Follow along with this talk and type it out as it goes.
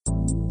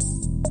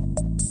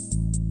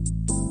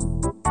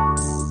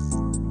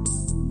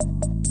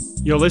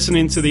You're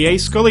listening to the A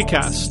Scully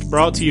Cast,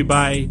 brought to you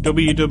by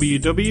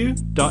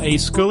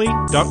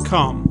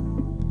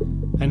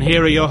www.ascully.com. And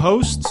here are your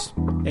hosts,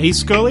 A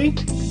Scully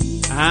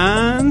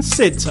and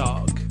Sid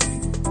Talk.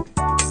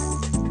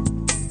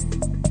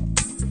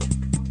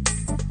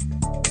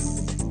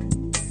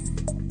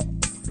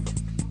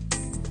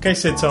 Okay,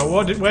 Sid Talk,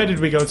 where did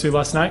we go to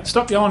last night?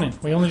 Stop yawning,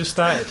 we only just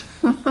started.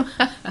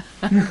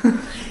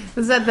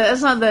 Is this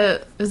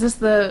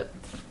the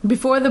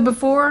before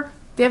the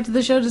after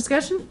the show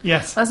discussion?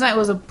 Yes. Last night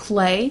was a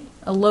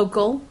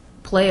local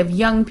play of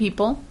young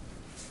people.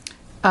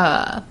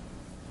 And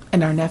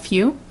our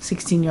nephew,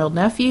 16-year-old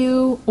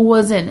nephew,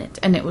 was in it,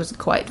 and it was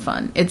quite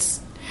fun.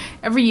 It's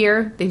every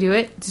year they do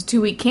it. It's a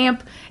 2-week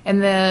camp,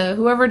 and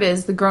whoever it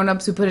is, the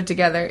grown-ups who put it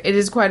together, it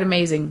is quite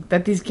amazing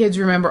that these kids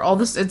remember all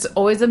this. It's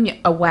always a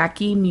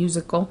wacky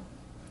musical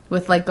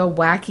with like a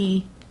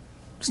wacky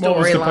storyline. What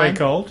was the play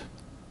called?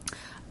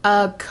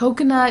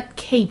 Coconut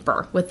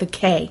Caper with a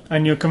K.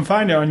 And you can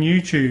find it on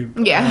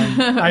YouTube.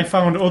 Yeah. I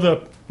found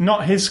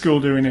not his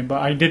school doing it,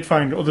 but I did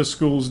find other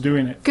schools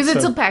doing it. Because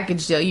it's a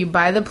package deal. You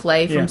buy the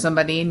play from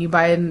somebody and you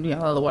buy it,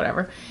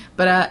 whatever.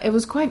 But it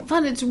was quite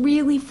fun. It's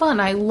really fun.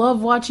 I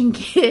love watching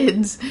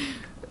kids.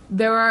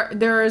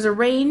 There is a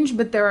range,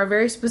 but there are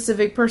very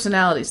specific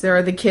personalities. There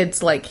are the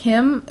kids like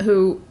him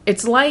who,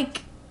 it's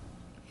like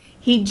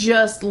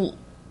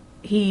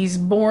he's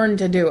born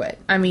to do it.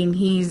 I mean,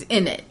 he's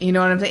in it. You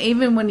know what I'm saying?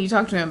 Even when you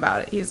talk to him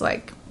about it, he's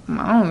like,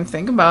 I don't even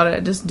think about it. I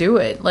just do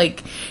it.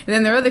 Like, and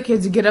then there are other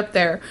kids who get up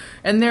there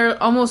and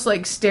they're almost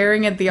like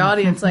staring at the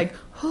audience like,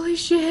 holy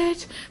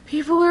shit,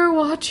 people are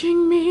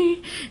watching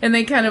me. And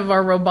they kind of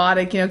are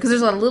robotic, because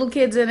there's a lot of little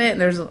kids in it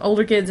and there's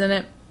older kids in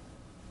it.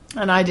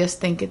 And I just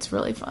think it's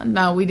really fun.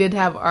 Now, we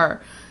have a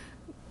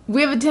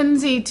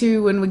tendency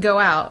to, when we go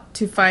out,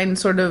 to find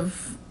sort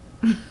of,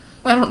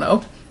 I don't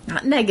know,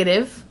 not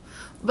negative,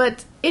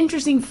 but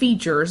interesting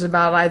features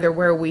about either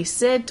where we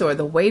sit or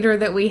the waiter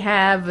that we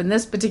have. And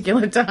this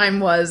particular time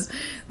was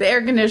the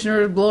air conditioner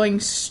was blowing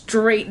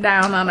straight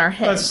down on our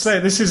heads. Let's say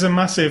this is a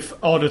massive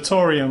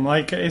auditorium.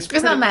 Like it's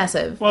not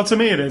massive. Well, to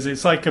me it is.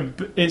 It's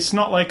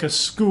not like a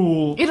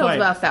school play. It holds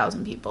about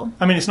 1,000 people.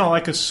 I mean, it's not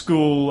like a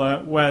school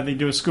where they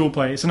do a school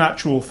play. It's an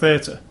actual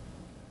theatre.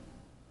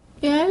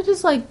 Yeah,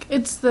 it's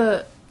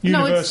the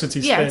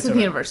university theatre. Yeah, it's at the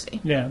university.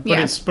 Yeah,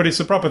 but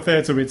it's a proper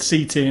theatre with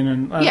seating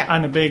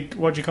and a big,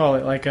 what do you call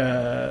it, like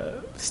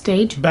a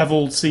stage,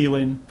 beveled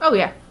ceiling. Oh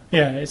yeah.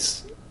 Yeah,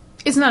 it's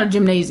not a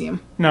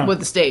gymnasium. No.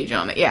 With a stage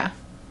on it. Yeah.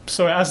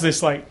 So it has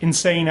this like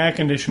insane air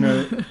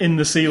conditioner in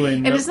the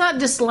ceiling, and it's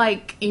not just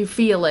like you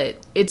feel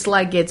it; it's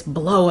like it's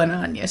blowing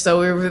on you.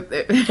 So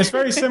it's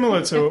very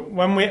similar to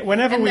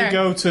whenever we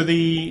go to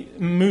the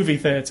movie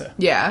theatre.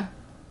 Yeah.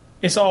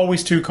 It's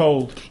always too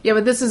cold. Yeah,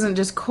 but this isn't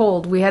just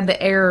cold. We had the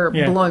air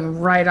blowing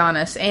right on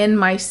us, and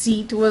my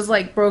seat was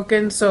like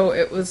broken, so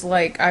it was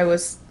like I had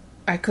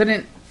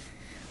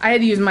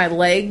to use my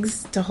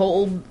legs to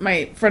hold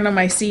my front of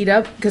my seat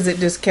up because it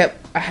just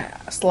kept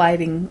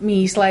sliding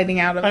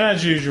out of it. And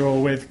as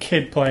usual with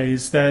kid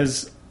plays,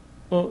 there's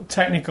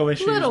technical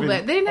issues. A little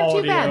bit. They didn't have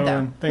too bad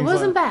though. It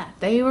wasn't bad.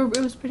 It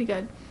was pretty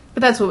good.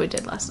 But that's what we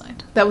did last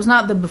night. That was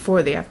not the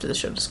before the after the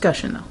show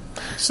discussion though.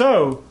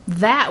 So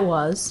that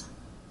was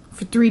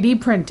for 3D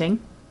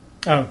printing.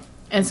 Oh.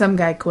 And some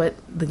guy quit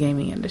the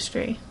gaming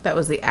industry. That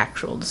was the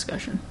actual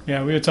discussion.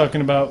 Yeah, we were talking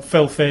about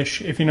Phil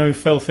Fish. If you know who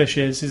Phil Fish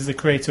is, he's the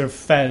creator of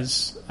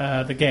Fez,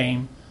 the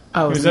game.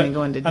 Oh,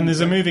 and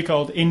there's a movie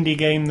called Indie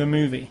Game the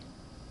Movie,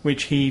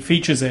 which he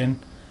features in.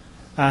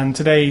 And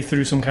today he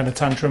threw some kind of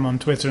tantrum on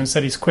Twitter and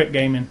said he's quit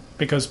gaming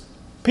because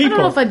people... I don't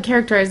know if I'd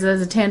characterize it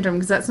as a tantrum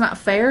because that's not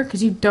fair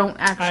because you don't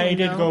actually I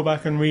did go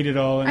back and read it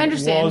all and I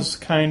understand. It was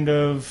kind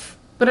of...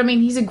 But, I mean,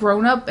 he's a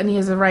grown-up, and he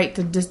has a right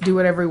to just do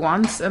whatever he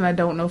wants, and I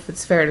don't know if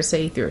it's fair to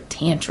say he threw a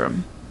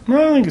tantrum.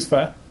 No, I think it's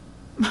fair.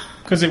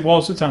 Because it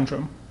was a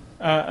tantrum.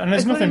 And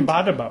there's nothing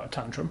bad about a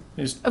tantrum.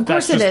 Of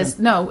course it is.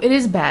 No, it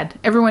is bad.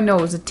 Everyone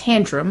knows a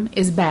tantrum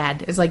is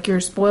bad. It's like you're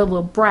a spoiled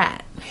little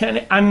brat.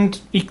 And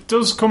it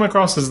does come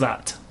across as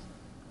that.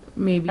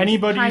 Maybe.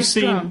 Anybody who's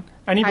seen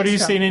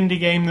Indie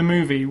Game the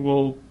movie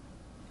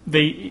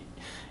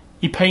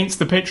he paints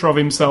the picture of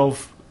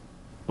himself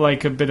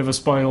like a bit of a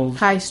spoiled...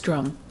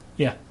 high-strung.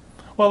 Yeah.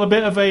 Well, a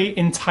bit of a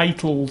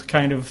entitled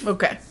kind of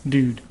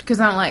dude. Because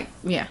I don't like...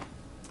 Yeah.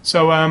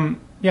 So,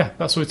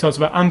 that's what we talked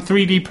about. And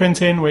 3D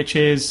printing, which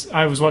is...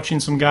 I was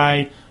watching some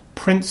guy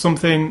print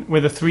something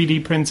with a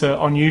 3D printer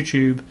on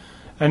YouTube.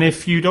 And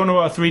if you don't know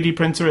what a 3D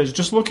printer is,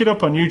 just look it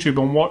up on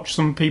YouTube and watch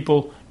some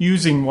people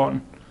using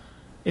one.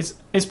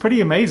 It's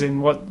pretty amazing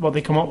what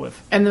they come up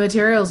with. And the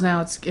materials now,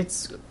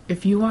 it's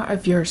if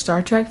you're a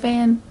Star Trek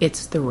fan,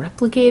 it's the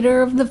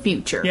replicator of the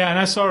future. Yeah, and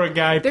I saw a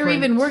guy They're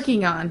even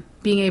working on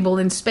being able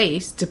in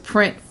space to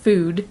print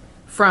food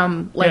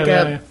from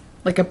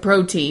like a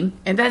protein,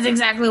 and that's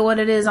exactly what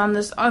it is on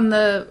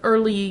the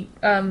early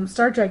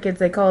Star Trek kids.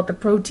 They call it the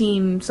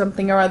protein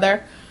something or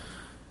other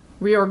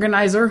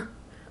reorganizer.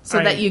 so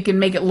that you can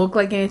make it look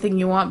like anything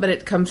you want, but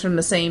it comes from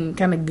the same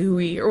kind of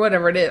gooey or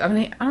whatever it is. I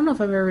mean, I don't know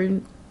if I've ever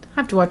even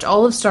have to watch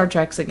all of Star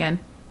Trek's again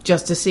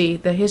just to see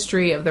the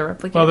history of the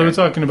replicator. Well, they were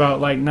talking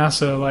about like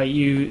NASA, like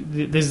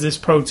there's this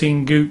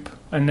protein goop,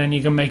 and then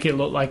you can make it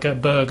look like a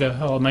burger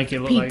or make it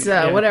look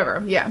pizza, like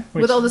whatever. Yeah,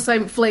 with all the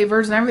same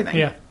flavors and everything.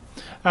 Yeah,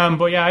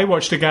 but yeah, I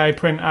watched a guy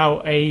print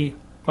out a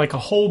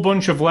whole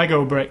bunch of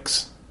Lego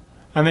bricks,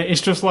 and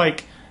it's just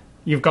like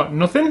you've got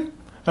nothing,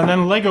 and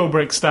then Lego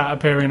bricks start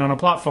appearing on a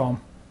platform,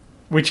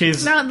 which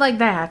is not like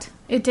that.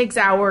 It takes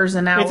hours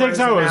and hours. It takes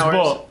hours, and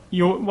hours.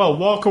 but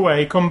walk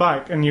away, come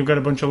back, and you've got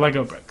a bunch of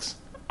Lego bricks.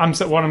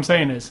 What I'm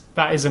saying is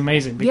that is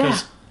amazing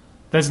because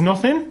there's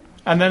nothing,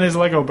 and then there's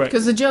Lego bricks.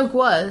 Because the joke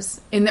was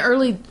in the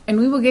early, and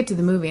we will get to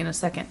the movie in a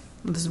second.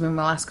 This will be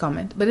my last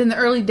comment. But in the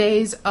early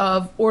days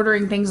of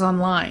ordering things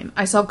online,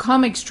 I saw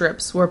comic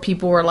strips where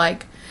people were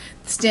like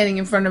standing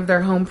in front of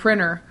their home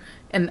printer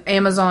and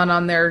Amazon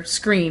on their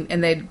screen,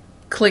 and they'd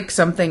click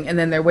something and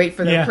then they wait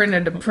for their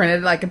printer to print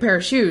it like a pair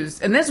of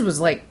shoes. And this was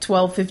like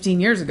 12, 15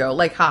 years ago.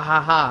 Like, ha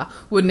ha ha,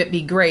 wouldn't it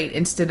be great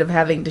instead of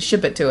having to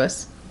ship it to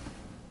us?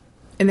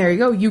 And there you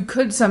go. You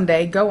could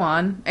someday go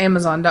on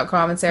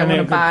Amazon.com and say, I want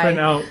to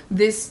buy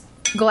this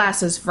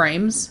glasses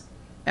frames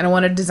and I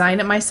want to design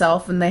it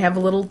myself. And they have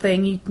a little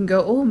thing you can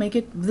go, oh, make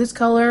it this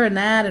color and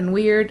that and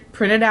weird.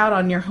 Print it out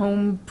on your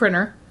home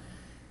printer.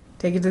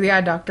 Take it to the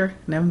eye doctor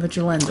and then put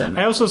your lens in.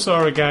 I also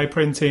saw a guy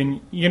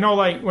printing,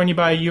 like when you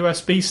buy a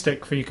USB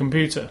stick for your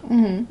computer,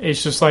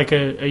 it's just like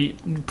a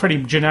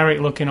pretty generic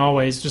looking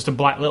always, just a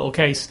black little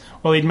case.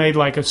 Well, he'd made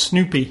like a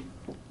Snoopy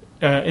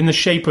in the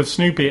shape of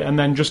Snoopy and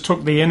then just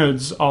took the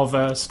innards of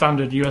a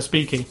standard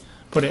USB key,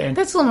 put it in.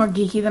 That's a little more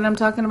geeky than I'm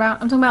talking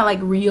about. I'm talking about like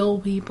real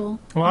people.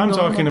 Well, I'm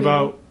talking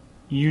about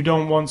you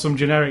don't want some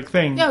generic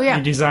thing. Oh, yeah.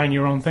 You design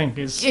your own thing.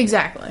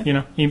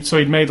 Exactly. So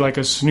he'd made like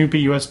a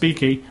Snoopy USB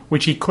key,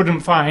 which he couldn't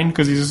find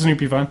because he's a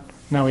Snoopy fan.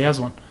 Now he has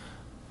one.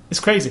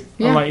 It's crazy.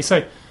 Yeah. And like you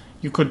say,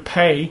 you could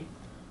pay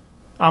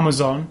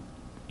Amazon,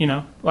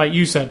 like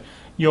you said,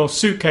 your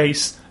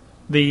suitcase,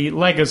 the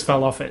leggers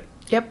fell off it.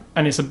 Yep.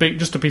 And it's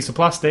just a piece of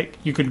plastic.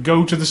 You could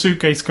go to the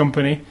suitcase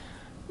company,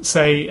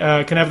 say,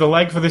 can I have the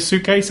leg for this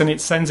suitcase? And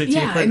it sends it to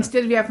your printer.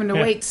 Instead of you having to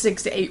wait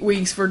 6 to 8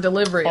 weeks for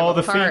delivery. Or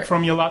the feet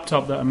from your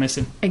laptop that are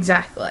missing.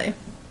 Exactly.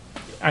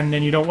 And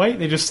then you don't wait.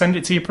 They just send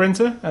it to your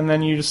printer, and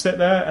then you just sit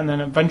there, and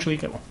then eventually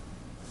get one.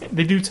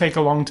 They do take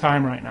a long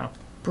time right now.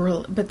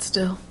 Brilliant, but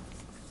still.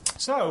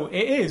 So,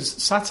 it is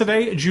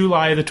Saturday,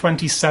 July the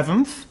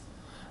 27th.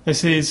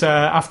 This is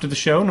after the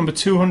show, number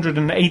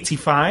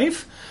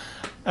 285.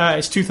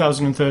 It's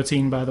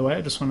 2013, by the way.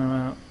 I just want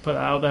to put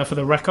that out there for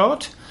the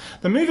record.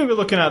 The movie we're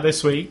looking at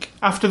this week,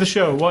 after the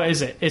show, what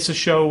is it? It's a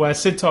show where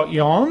Sid Talk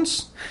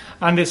yawns,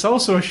 and it's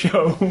also a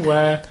show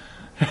where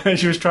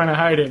she was trying to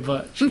hide it,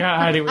 but she can't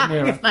hide it with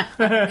Nero.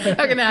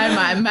 How can I hide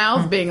my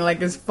mouth being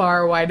like as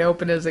far wide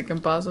open as it can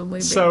possibly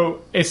be?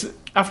 So, it's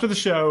after the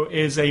show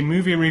is a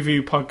movie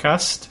review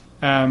podcast.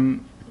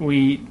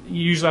 We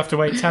usually have to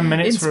wait 10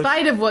 minutes. In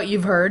spite of what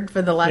you've heard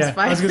for the last 5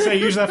 I was going to say,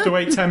 you usually have to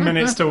wait 10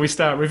 minutes till we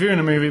start reviewing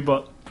a movie,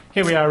 but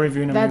here we are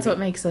reviewing a movie. That's what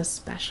makes us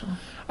special.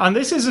 And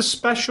this is a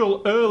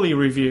special early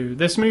review.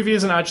 This movie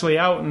isn't actually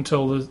out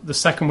until the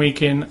second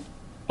week in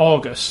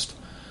August.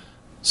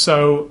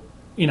 So,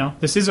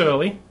 this is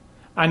early.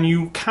 And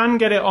you can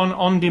get it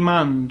on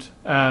demand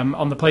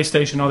on the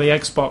PlayStation or the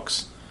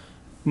Xbox.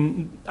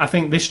 I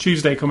think this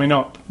Tuesday coming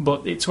up.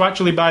 But to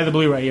actually buy the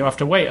Blu-ray, you have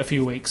to wait a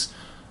few weeks.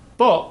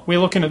 But we're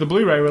looking at the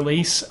Blu-ray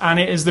release, and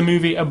it is the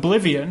movie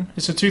Oblivion.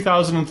 It's a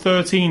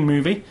 2013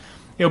 movie.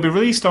 It'll be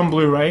released on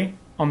Blu-ray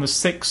on the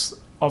 6th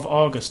of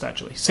August,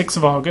 actually. 6th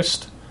of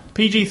August.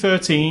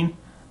 PG-13.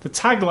 The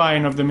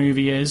tagline of the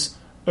movie is,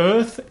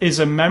 Earth is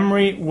a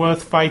memory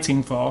worth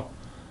fighting for.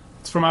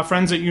 It's from our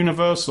friends at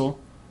Universal.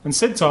 And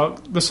Sid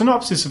Talk, the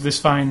synopsis of this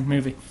fine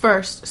movie.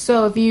 First,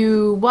 so if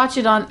you watch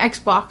it on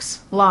Xbox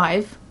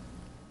Live,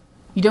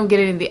 you don't get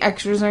any of the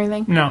extras or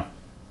anything? No.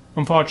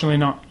 Unfortunately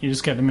not. You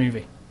just get the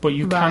movie. But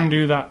you can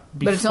do that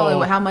before. But it's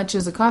only how much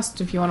does it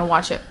cost if you want to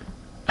watch it?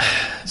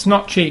 It's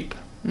not cheap.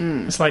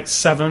 It's like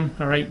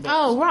 $7 or $8.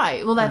 Oh,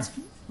 right. Well, that's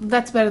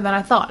better than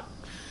I thought.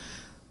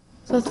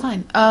 So that's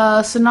fine.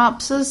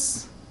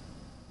 Synopsis: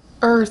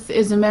 Earth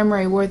is a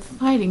memory worth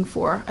fighting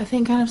for. I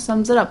think kind of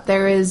sums it up.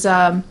 There is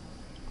a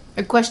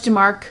question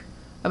mark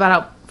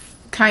about how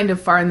kind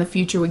of far in the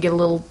future we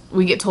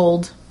get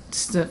told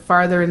just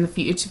farther in the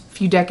future, a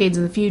few decades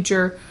in the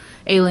future,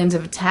 aliens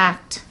have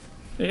attacked.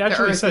 It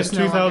actually says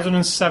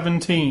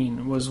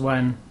 2017 was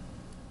when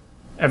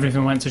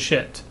everything went to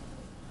shit.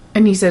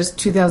 And he says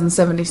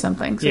 2070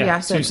 something. So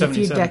so it's a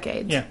few 277.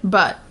 decades. Yeah.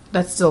 But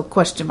that's still a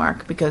question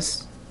mark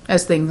because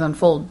as things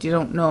unfold, you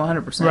don't know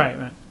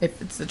 100%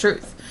 if it's the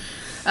truth.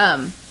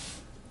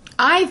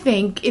 I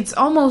think it's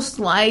almost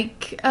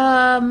like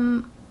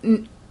not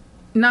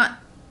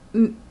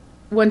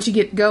once you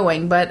get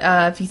going, but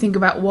if you think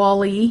about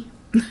WALL-E,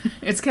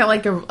 it's kind of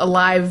like a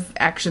live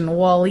action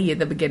WALL-E at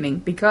the beginning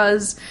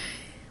because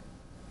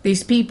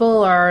these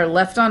people are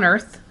left on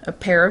Earth, a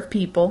pair of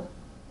people,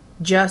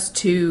 just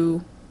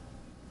to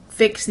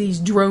fix these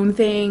drone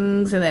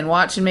things and then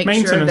watch and make sure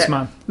Maintenance that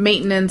man.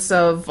 maintenance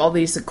of all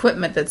these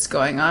equipment that's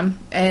going on.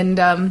 And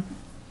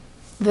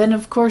then,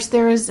 of course,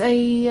 there is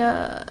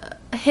a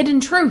hidden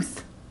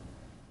truth,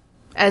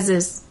 as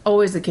is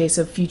always the case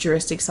of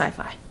futuristic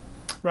sci-fi.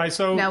 Right,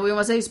 so... Now, we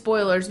won't say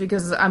spoilers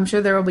because I'm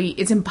sure there will be...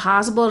 It's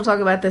impossible to talk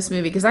about this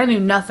movie because I knew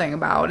nothing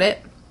about it.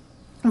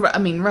 I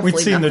mean, roughly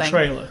we'd seen nothing. the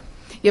trailer.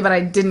 Yeah, but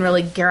I didn't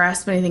really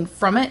grasp anything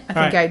from it. I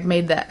think Right. I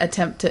made that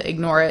attempt to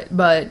ignore it.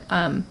 But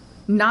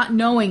not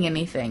knowing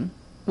anything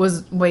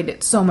made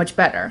it so much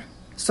better.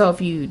 So if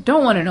you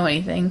don't want to know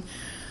anything,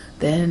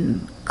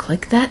 then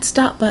click that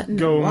stop button.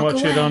 Go and walk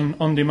watch away. it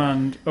on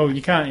demand. Oh,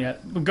 you can't yet.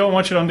 But go and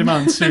watch it on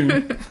demand soon.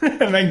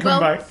 And then come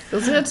back.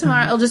 We'll see it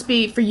tomorrow. It'll just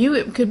be, for you,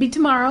 it could be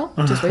tomorrow.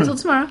 Just wait till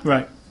tomorrow.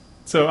 Right.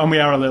 So, and we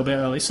are a little bit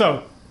early.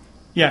 So,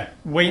 yeah,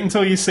 wait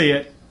until you see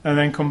it and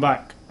then come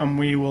back and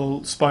we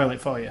will spoil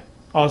it for you.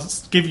 Or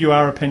give you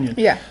our opinion.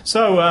 Yeah.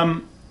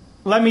 So,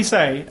 let me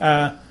say,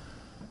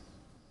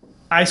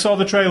 I saw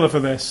the trailer for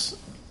this.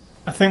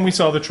 I think we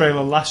saw the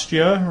trailer last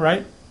year,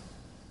 right?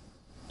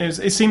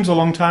 It seems a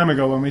long time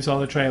ago when we saw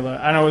the trailer,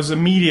 and I was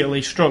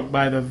immediately struck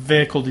by the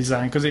vehicle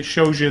design because it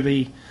shows you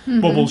the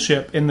bubble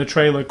ship in the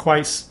trailer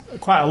quite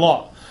a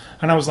lot,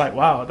 and I was like,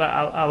 wow,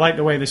 I like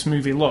the way this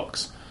movie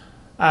looks.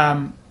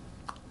 I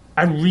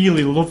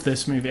really love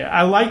this movie.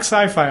 I like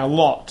sci-fi a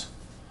lot.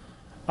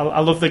 I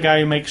love the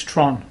guy who makes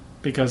Tron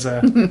because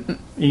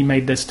he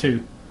made this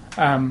too,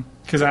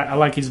 because I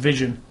like his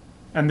vision,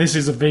 and this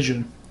is a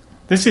vision.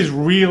 This is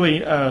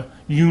really a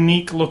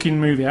unique-looking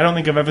movie. I don't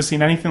think I've ever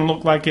seen anything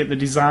look like it. The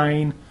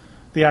design,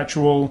 the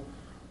actual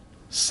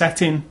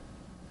setting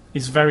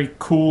is very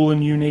cool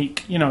and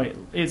unique. You know,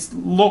 it's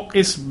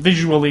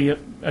visually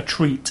a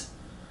treat.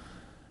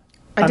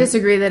 I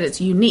disagree that it's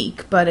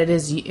unique, but it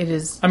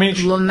is. I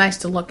mean, nice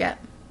to look at.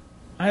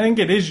 I think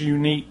it is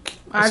unique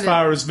as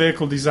far as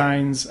vehicle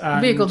designs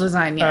and Vehicle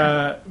design,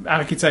 yeah.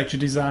 Architecture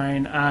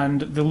design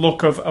and the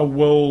look of a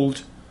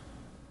world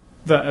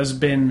that has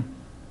been,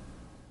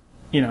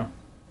 you know,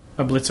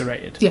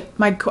 obliterated. Yeah,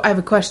 I have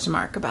a question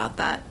mark about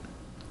that.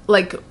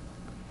 Like,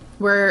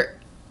 we're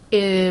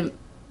in,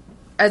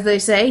 as they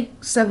say,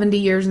 70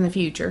 years in the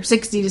future,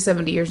 60 to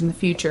 70 years in the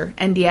future,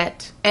 and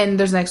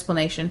there's an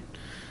explanation.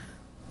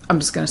 I'm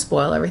just going to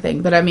spoil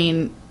everything, but I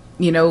mean,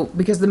 you know,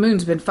 because the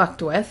moon's been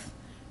fucked with,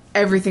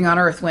 everything on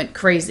Earth went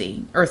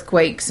crazy.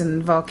 Earthquakes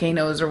and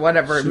volcanoes or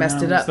whatever, it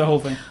messed it up. The whole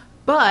thing.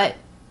 But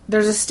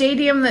there's a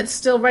stadium that's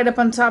still right up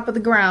on top of the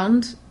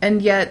ground,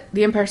 and yet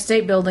the Empire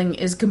State Building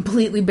is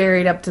completely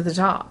buried up to the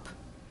top.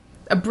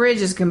 A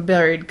bridge is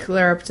buried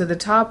clear up to the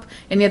top,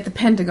 and yet the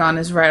Pentagon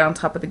is right on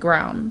top of the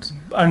ground.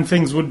 And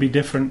things would be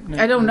different.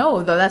 I don't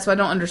know, though. That's what I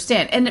don't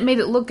understand. And it made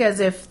it look as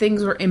if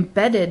things were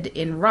embedded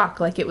in rock,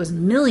 like it was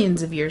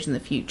millions of years in the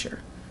future.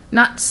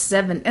 Not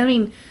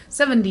 70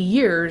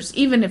 years,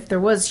 even if there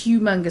was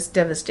humongous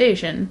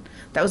devastation.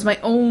 That was my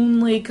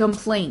only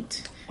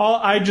complaint.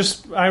 I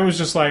was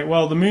just like,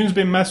 well, the moon's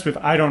been messed with.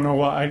 I don't know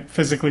what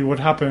physically would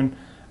happen.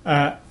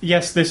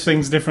 Yes, this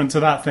thing's different to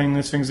that thing.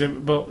 This thing's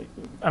different. But,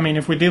 I mean,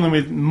 if we're dealing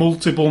with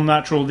multiple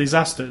natural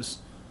disasters,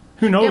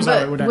 who knows how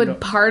it would end up?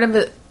 Part of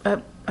it...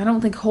 I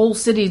don't think whole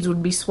cities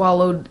would be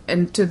swallowed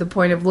and to the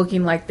point of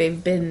looking like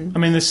they've been... I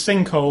mean, there's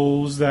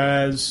sinkholes,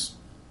 there's...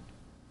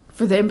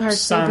 For the Empire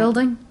State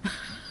Building?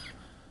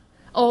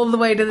 All the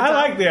way to the top. I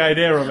like the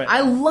idea of it.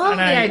 I love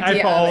the idea I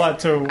put all that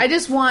too. I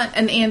just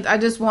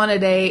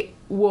wanted a...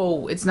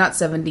 Whoa, it's not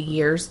 70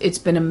 years. It's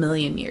been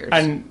 1,000,000 years.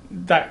 And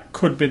that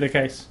could be the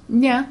case.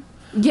 Yeah.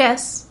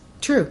 Yes.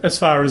 True. As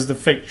far as the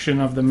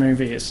fiction of the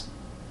movie is.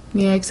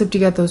 Yeah, except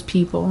you got those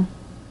people.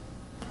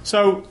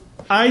 So,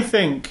 I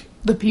think...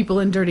 The people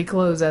in dirty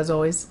clothes, as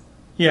always.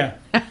 Yeah.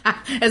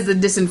 As the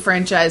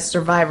disenfranchised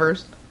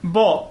survivors.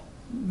 But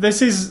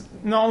this is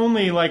not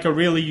only like a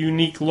really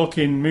unique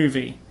looking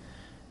movie,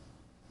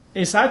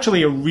 it's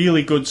actually a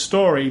really good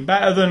story.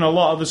 Better than a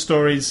lot of the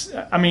stories.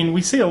 I mean,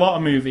 we see a lot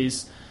of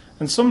movies,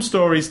 and some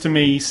stories to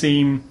me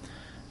seem,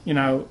 you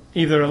know,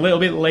 either a little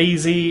bit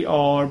lazy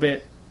or a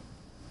bit,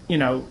 you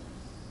know,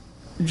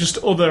 just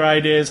other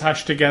ideas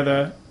hashed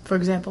together. For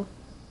example?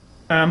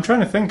 I'm trying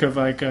to think of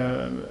like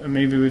a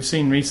movie we've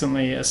seen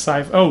recently,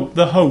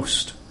 The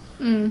Host.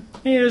 It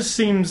just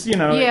seems, you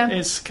know,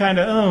 it's kind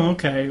of,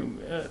 okay.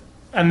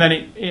 And then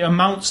it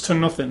amounts to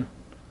nothing.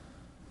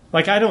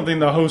 Like, I don't think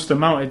The Host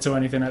amounted to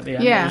anything at the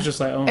end. Yeah. It was just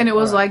like, and it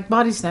was right. like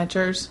Body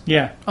Snatchers.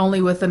 Yeah.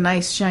 Only with a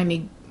nice,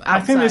 shiny outside. I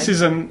think this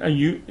is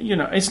you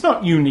know, it's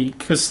not unique,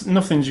 because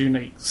nothing's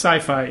unique.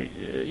 Sci-fi,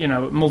 you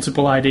know,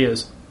 multiple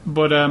ideas.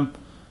 But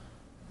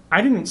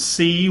I didn't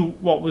see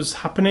what was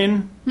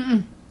happening.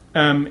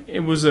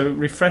 It was a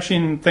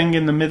refreshing thing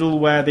in the middle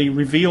where they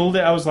revealed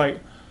it. I was like,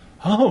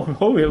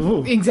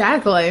 oh.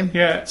 Exactly.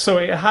 Yeah, so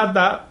it had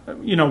that,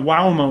 you know,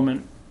 wow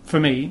moment for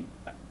me.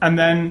 And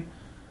then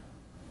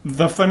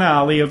the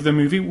finale of the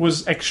movie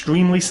was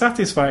extremely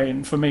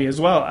satisfying for me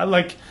as well.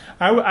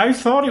 I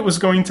thought it was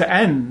going to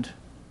end.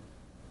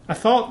 I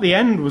thought the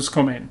end was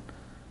coming.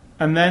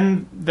 And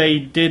then they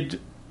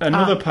did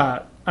another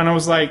part. And I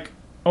was like,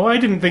 oh, I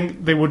didn't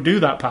think they would do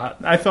that part.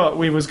 I thought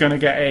we was going to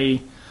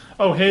get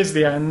oh, here's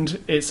the end,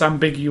 it's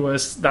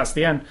ambiguous, that's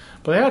the end.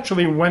 But they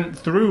actually went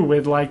through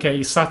with, like,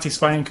 a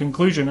satisfying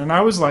conclusion, and I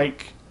was,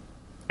 like,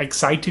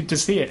 excited to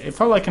see it. It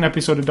felt like an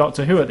episode of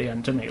Doctor Who at the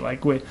end to me.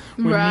 Like, we're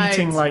Right.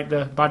 meeting, like,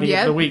 the baddie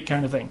of the week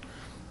kind of thing.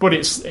 But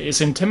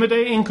it's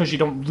intimidating because you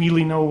don't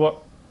really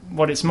know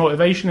what its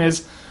motivation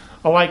is.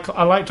 I liked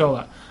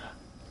all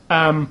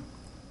that.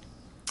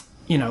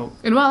 You know,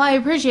 And while I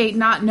appreciate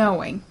not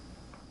knowing,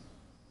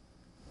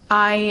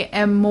 I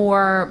am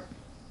more...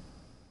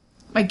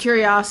 My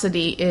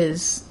curiosity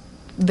is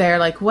there,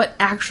 like, what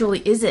actually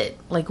is it?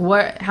 Like,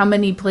 how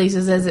many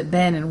places has it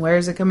been, and where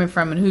is it coming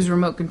from, and who's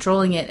remote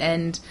controlling it?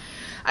 And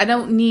I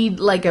don't need,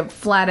 like, a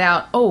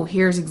flat-out, oh,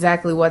 here's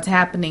exactly what's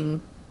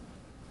happening,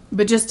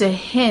 but just a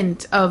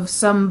hint of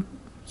some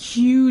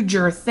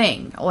huger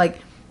thing.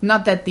 Like,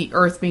 not that the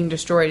Earth being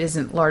destroyed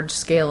isn't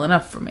large-scale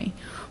enough for me,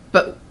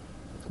 but...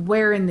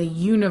 where in the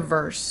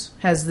universe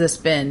has this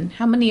been?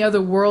 How many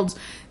other worlds?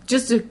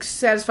 Just to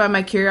satisfy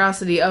my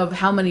curiosity of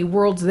how many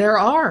worlds there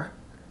are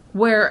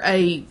where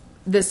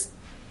this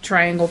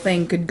triangle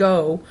thing could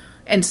go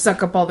and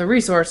suck up all the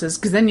resources.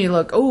 Because then you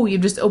look, oh, you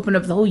just opened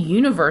up the whole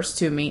universe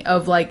to me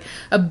of like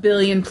 1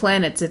 billion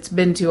planets it's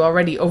been to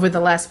already over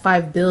the last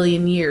 5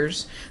 billion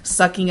years,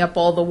 sucking up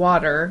all the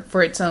water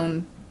for its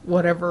own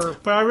whatever.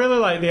 but I really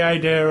like the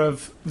idea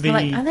of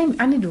I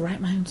think I need to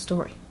write my own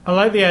story. I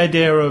like the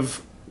idea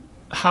of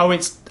how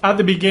it's at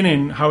the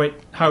beginning,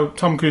 how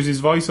Tom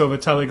Cruise's voiceover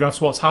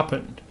telegraphs what's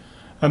happened,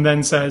 and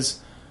then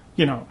says,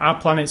 you know, our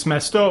planet's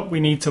messed up.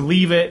 We need to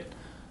leave it.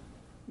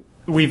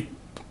 We've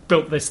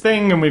built this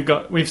thing, and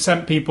we've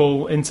sent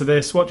people into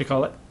this. What do you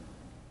call it?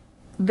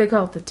 They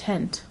call it the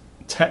tent.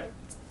 The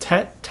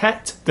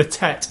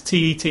Tet,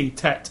 T-E-T,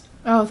 Tet.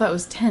 Oh, that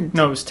was tent.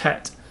 No, it was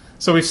Tet.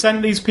 So we've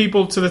sent these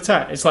people to the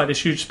Tet. It's like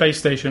this huge space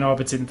station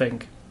orbiting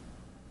thing.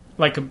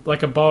 Like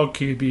a Borg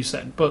cube, you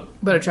said, but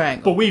a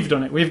triangle. But we've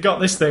done it. We've got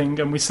this thing,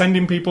 and we're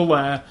sending people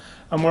there,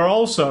 and we're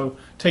also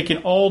taking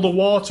all the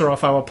water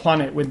off our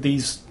planet with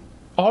these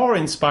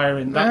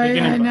awe-inspiring.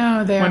 Beginning, I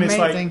know, they're when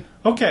amazing.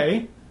 It's like,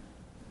 okay,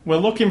 we're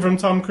looking from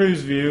Tom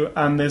Cruise's view,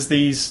 and there's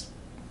these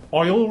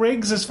oil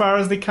rigs, as far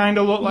as they kind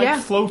of look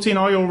like, floating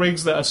oil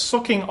rigs that are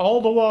sucking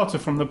all the water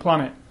from the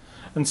planet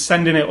and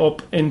sending it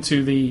up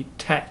into the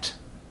Tet.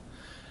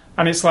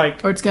 And it's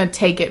like... Or it's going to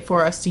take it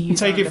for us to use.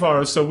 Take it for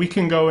us so we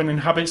can go and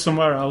inhabit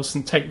somewhere else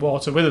and take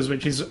water with us,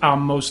 which is our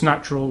most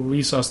natural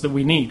resource that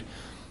we need.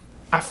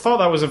 I thought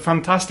that was a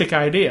fantastic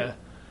idea.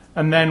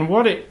 And then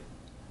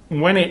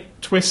when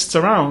it twists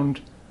around,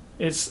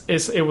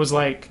 it was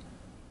like...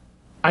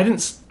 I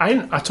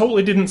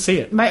totally didn't see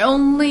it. My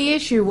only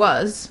issue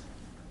was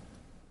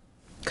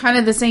kind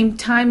of the same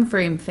time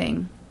frame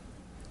thing.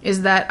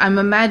 Is that I'm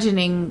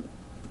imagining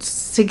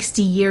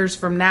 60 years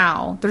from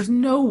now, there's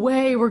no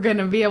way we're going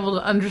to be able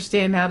to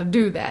understand how to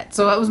do that.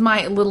 So that was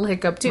my little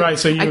hiccup too. Right,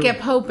 so I kept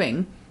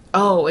hoping,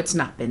 oh, it's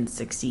not been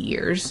 60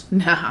 years.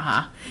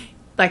 Nah.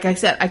 Like I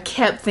said, I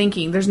kept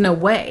thinking, there's no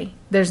way.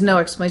 There's no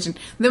explanation.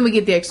 Then we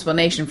get the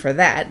explanation for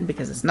that,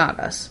 because it's not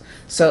us.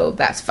 So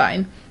that's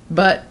fine.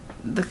 But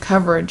the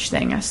coverage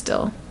thing,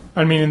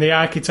 I mean, the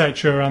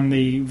architecture and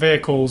the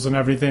vehicles and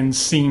everything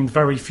seemed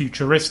very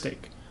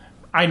futuristic.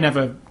 I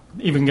never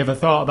even give a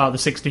thought about the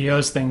 60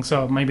 years thing,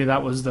 so maybe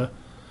that was the...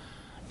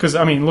 Because,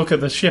 I mean, look at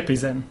the ship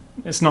he's in.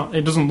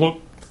 It doesn't look...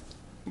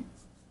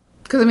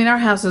 Because, I mean, our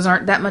houses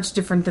aren't that much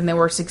different than they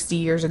were 60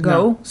 years ago,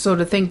 no. So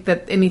to think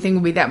that anything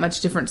would be that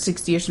much different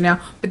 60 years from now,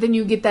 but then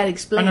you get that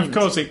explained. And, of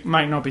course, it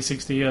might not be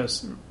 60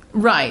 years.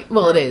 Right.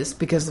 Well, it is,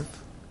 because of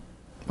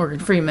Morgan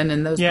Freeman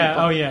and those people.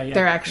 Oh, yeah.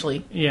 They're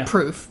actually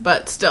proof,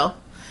 but still.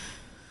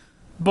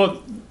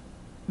 But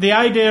the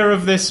idea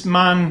of this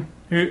man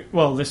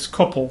this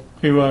couple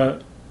who are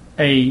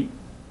a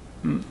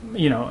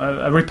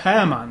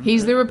repairman.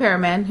 He's the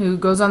repairman who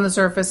goes on the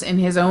surface in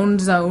his own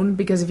zone,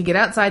 because if you get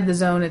outside the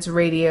zone, it's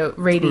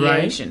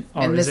radiation.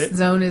 Right. And this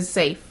zone is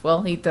safe.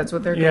 Well, that's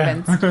what they're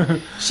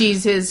convinced.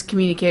 She's his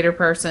communicator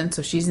person,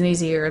 so she's in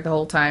his ear the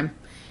whole time.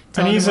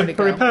 And he's a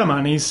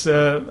repairman. He's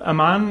a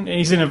man.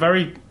 He's in a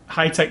very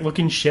high-tech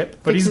looking ship,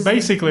 but he's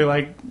basically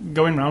like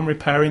going around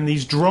repairing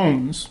these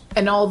drones.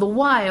 And all the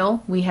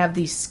while, we have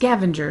these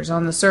scavengers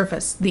on the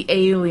surface, the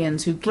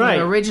aliens who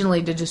came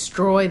originally to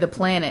destroy the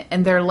planet,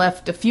 and they're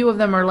left, a few of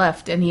them are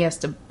left, and he has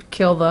to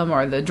kill them,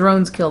 or the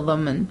drones kill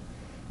them, and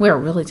we're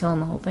really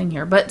telling the whole thing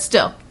here, but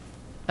still,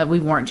 we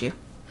warned you.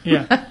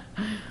 Yeah.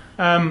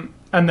 And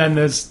then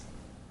there's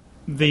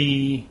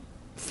the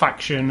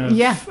faction of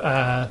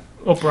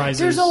uprisers.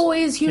 There's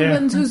always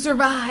humans who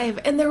survive,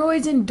 and they're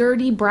always in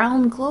dirty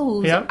brown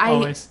clothes. Yeah,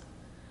 always.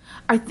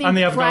 I think and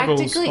they have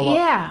practically,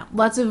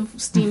 lots of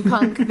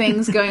steampunk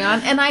things going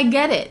on, and I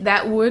get it.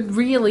 That would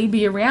really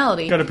be a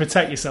reality. Got to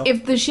protect yourself.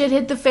 If the shit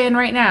hit the fan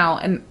right now,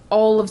 and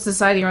all of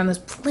society around this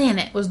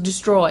planet was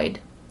destroyed,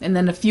 and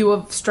then a few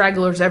of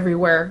stragglers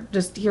everywhere,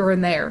 just here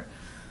and there,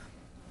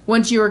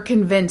 once you were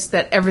convinced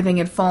that everything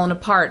had fallen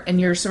apart and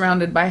you're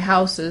surrounded by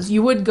houses,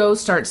 you would go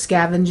start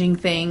scavenging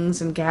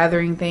things and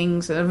gathering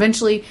things, and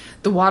eventually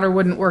the water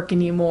wouldn't work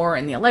anymore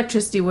and the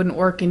electricity wouldn't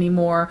work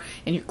anymore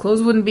and your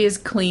clothes wouldn't be as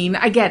clean.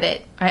 I get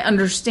it. I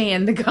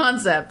understand the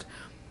concept.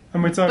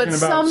 And we're talking But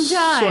about sunny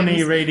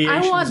sometimes radiation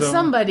I want zone.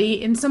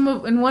 somebody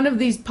in one of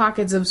these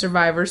pockets of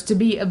survivors to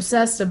be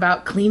obsessed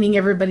about cleaning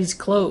everybody's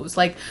clothes.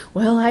 Like,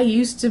 well, I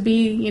used to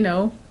be,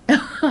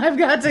 I've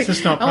got to. It's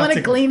just not I want to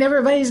practical. clean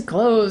everybody's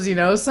clothes.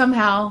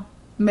 Somehow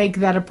make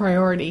that a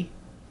priority.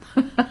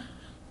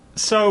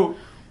 So,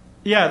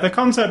 yeah, the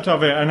concept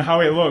of it and how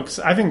it looks,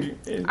 I think...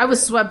 I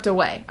was swept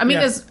away. I mean,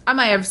 Yeah. I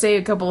might have to say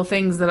a couple of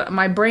things that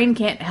my brain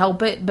can't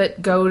help it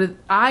but go to.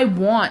 I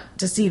want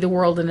to see the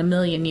world in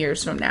 1,000,000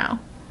 years from now.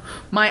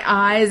 My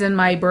eyes and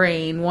my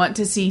brain want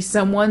to see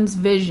someone's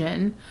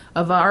vision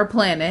of our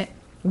planet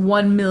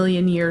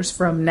 1,000,000 years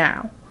from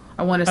now.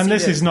 I want to see And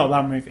this is not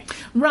that movie.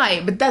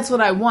 Right, but that's what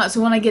I want.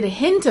 So when I get a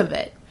hint of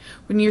it,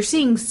 when you're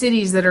seeing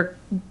cities that are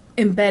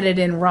embedded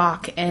in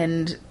rock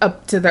and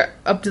up to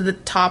the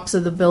tops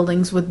of the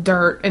buildings with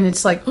dirt, and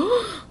it's like,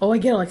 oh, I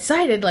get all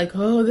excited, like,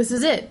 oh, this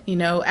is it,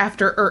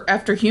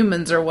 after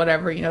humans or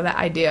whatever, that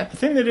idea. I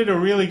think they did a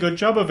really good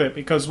job of it,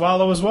 because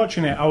while I was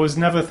watching it, I was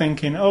never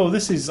thinking, oh,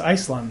 this is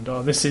Iceland,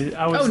 or this is...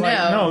 I was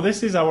no,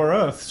 this is our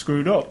Earth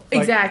screwed up.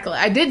 Like, Exactly.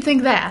 I did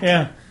think that.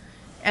 Yeah.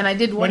 And I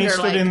did When he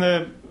wonder, stood in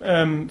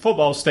the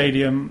football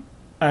stadium,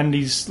 and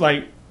he's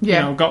like,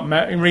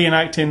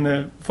 reenacting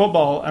the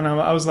football, and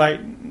I was like,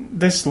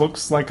 this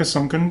looks like a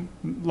sunken,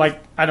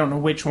 like, I don't know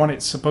which one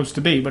it's supposed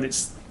to be, but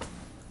it's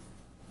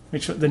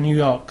the New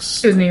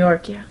York's. it was New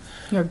York, yeah.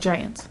 New York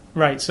Giants.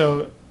 Right,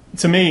 so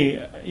to me,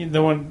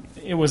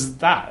 it was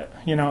that,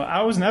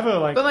 I was never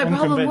like But my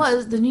problem unconvinced.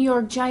 was the New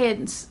York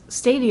Giants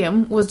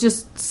stadium was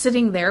just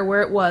sitting there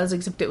where it was,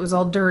 except it was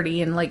all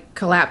dirty and like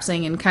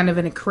collapsing and kind of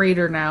in a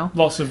crater now.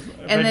 Lots of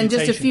And then just a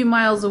vegetation. few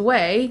miles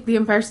away, the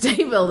Empire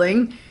State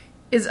Building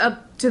is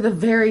up to the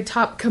very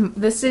top.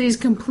 The city's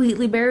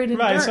completely buried in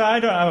Right, dirt. so I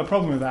don't have a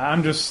problem with that.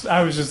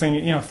 I was just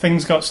thinking,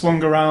 things got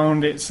slung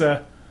around. It's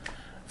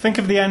think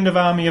of the end of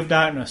Army of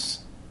Darkness,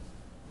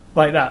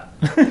 like that.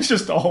 It's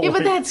just all. Yeah,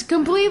 but that's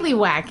completely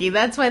wacky.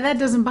 That's why that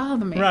doesn't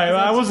bother me. Right, well,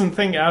 I That's- wasn't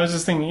thinking. I was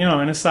just thinking, in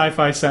a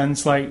sci-fi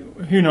sense,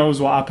 like who knows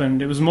what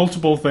happened? It was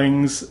multiple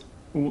things.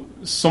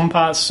 Some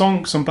parts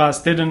sunk, some parts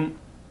didn't.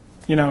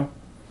 No,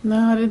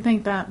 I didn't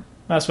think that.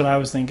 That's what I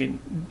was thinking.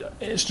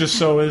 It's just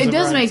so. It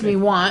does make me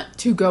want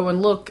to go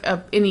and look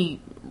up any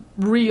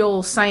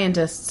real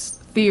scientists'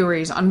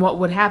 theories on what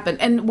would happen.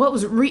 And what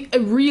was it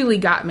really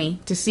got me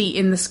to see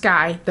in the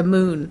sky the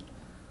moon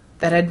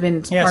that had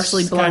been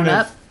partially blown kind of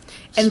up,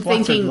 and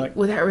splattered, thinking, like-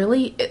 would that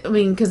really? I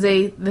mean, because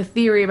the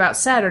theory about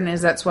Saturn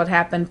is that's what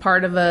happened.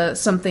 Part of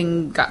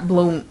something got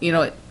blown.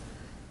 It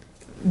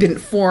didn't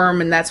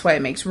form, and that's why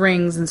it makes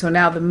rings. And so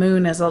now the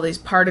moon has all these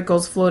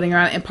particles floating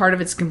around, and part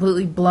of it's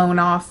completely blown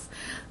off.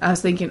 I was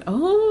thinking,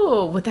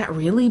 oh, would that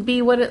really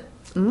be what it...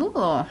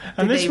 Oh,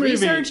 And did this they movie-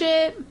 research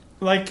it?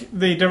 Like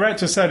the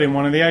director said in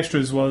one of the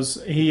extras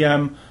was he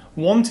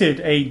wanted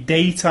a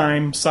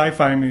daytime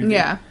sci-fi movie.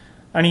 Yeah.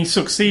 And he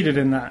succeeded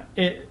in that.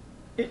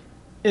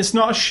 It's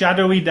not a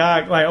shadowy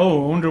dark, like,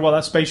 oh, I wonder what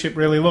that spaceship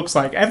really looks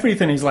like.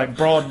 Everything is like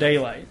broad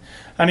daylight.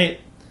 And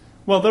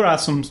there are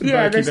some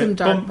Yeah, murky there's some bits,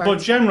 dark but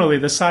parts. generally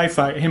the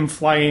sci-fi, him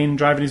flying,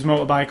 driving his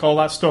motorbike, all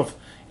that stuff,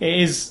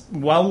 it is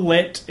well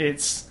lit,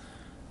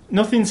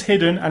 nothing's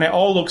hidden, and it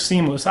all looks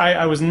seamless.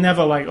 I was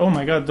never like, oh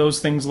my god, those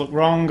things look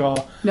wrong,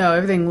 or No,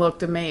 everything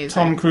looked amazing.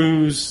 Tom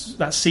Cruise,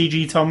 that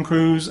CG Tom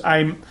Cruise.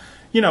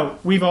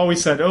 We've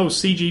always said, oh,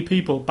 CG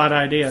people, bad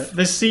idea.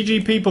 There's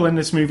CG people in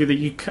this movie that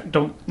you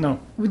don't know.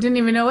 We didn't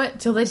even know it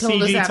till they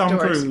told us CG Tom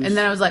afterwards. Cruise. And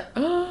then I was like,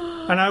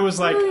 oh, And I was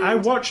like, I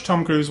watched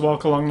Tom Cruise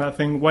walk along that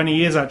thing when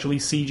he is actually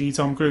CG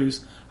Tom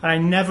Cruise, and I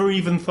never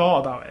even thought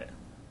about it.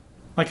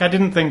 Like, I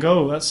didn't think,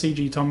 oh, that's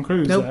CG Tom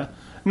Cruise Nope. there.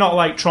 Not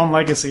like Tron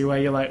Legacy, where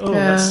you're like, oh,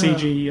 that's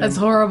CG. That's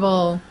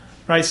horrible.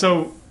 Right,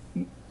 so,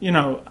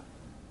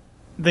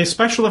 the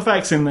special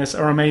effects in this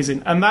are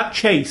amazing. And that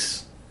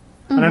chase,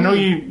 and I know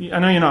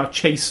you're not a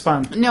chase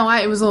fan. No,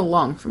 it was a little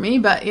long for me,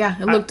 but yeah,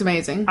 it looked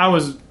amazing. I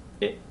was,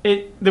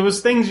 there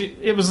was things,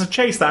 it was a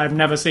chase that I've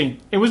never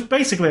seen. It was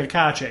basically a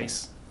car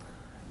chase.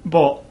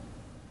 But,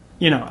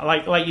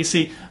 like you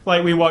see,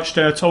 like we watched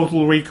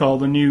Total Recall,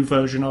 the new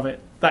version of it.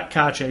 That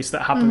car chase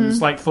that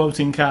happens, like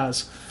floating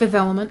cars. Fifth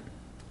Element.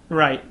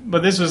 Right,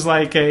 but this was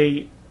like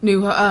a...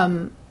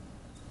 Not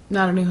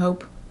a New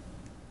Hope.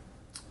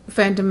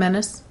 Phantom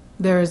Menace.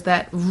 There is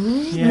that.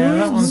 Yeah,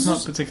 that one's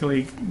not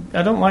particularly...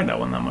 I don't like that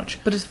one that much.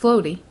 But it's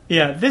floaty.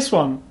 Yeah, this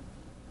one,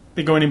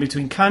 they're going in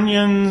between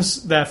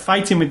canyons, they're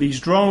fighting with these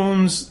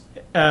drones,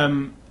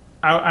 and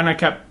I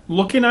kept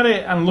looking at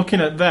it and looking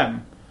at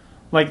them.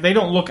 Like, they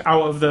don't look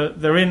out of the...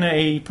 They're in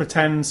a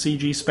pretend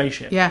CG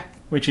spaceship. Yeah.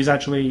 Which is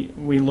actually,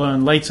 we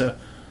learn later,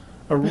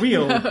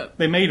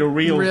 they made a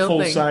real Real thing.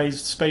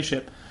 full-sized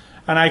spaceship.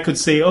 And I could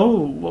see,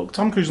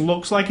 Tom Cruise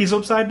looks like he's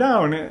upside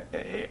down.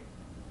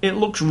 It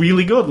looks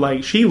really good.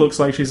 Like, she looks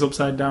like she's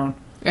upside down.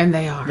 And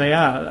they are. They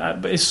are.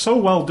 But it's so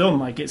well done.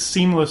 Like, it's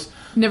seamless.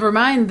 Never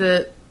mind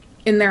that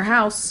in their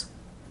house,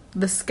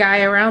 the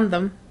sky around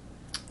them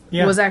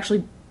was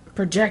actually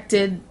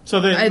projected.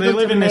 So they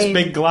live in this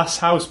big glass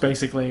house,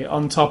 basically,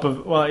 on top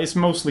of... Well, it's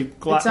mostly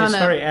glass. It's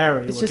very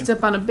airy It's looking. just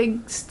up on a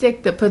big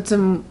stick that puts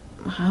them,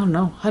 I don't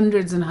know,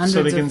 hundreds and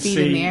hundreds of feet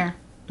in the air.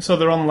 So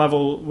they're on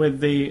level with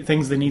the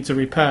things they need to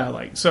repair.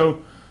 Like,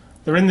 so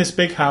they're in this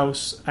big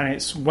house, and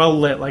it's well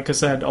lit, like I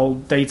said, all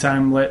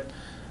daytime lit.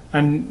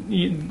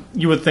 And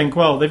you would think,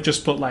 well, they've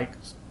just put, like,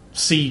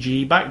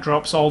 CG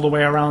backdrops all the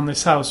way around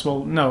this house.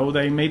 Well, no,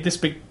 they made this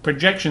big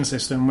projection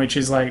system, which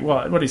is like,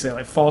 what do you say,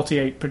 like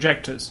 48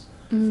 projectors?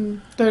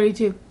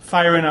 32.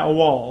 Firing at a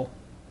wall.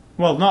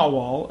 Well, not a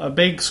wall, a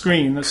big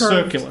screen that's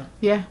Curved. circular.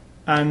 Yeah.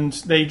 And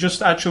they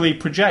just actually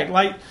project,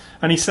 like,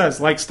 and he says,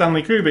 like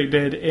Stanley Kubrick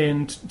did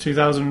in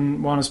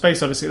 2001: A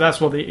Space Odyssey. That's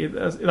what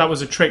that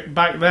was a trick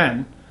back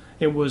then.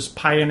 It was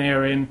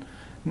pioneering.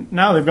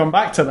 Now they've gone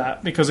back to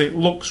that because it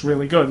looks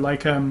really good.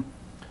 Like,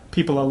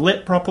 people are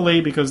lit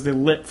properly because they're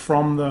lit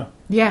from the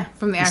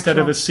instead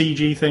of a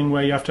CG thing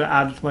where you have to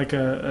add like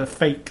a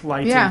fake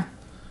lighting. Yeah,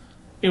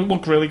 it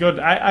looked really good.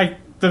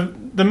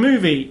 The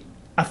movie,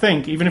 I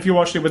think, even if you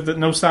watched it with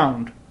no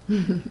sound,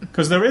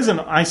 because there is an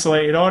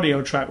isolated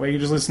audio track where you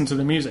just listen to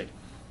the music.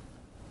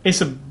 It's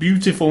a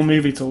beautiful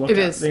movie to look at. It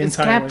is. It's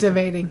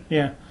captivating.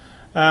 Yeah.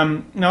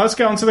 Now let's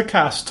get on to the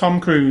cast. Tom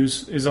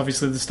Cruise is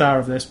obviously the star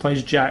of this.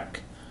 Plays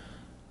Jack.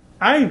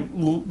 I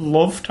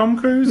love Tom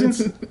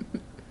Cruise.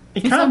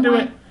 He can't do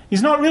it.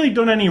 He's not really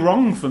done any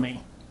wrong for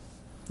me.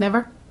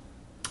 Never?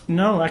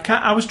 No, I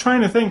can't. I was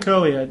trying to think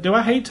earlier. Do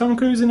I hate Tom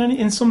Cruise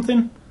in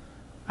something?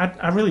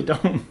 I really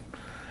don't.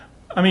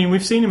 I mean,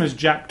 we've seen him as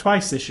Jack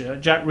twice this year.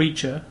 Jack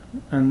Reacher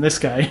and this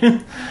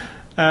guy.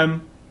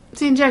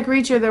 Seeing Jack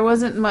Reacher, there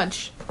wasn't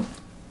much.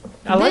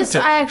 I liked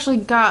it. I actually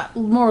got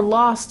more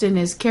lost in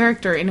his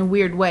character in a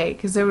weird way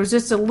because there was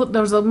just there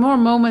was more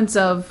moments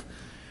of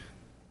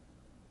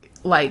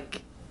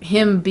like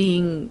him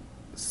being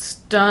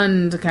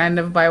stunned kind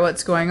of by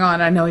what's going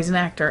on. I know he's an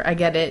actor, I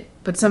get it,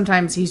 but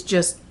sometimes he's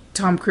just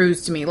Tom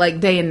Cruise to me, like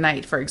Day and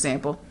Night, for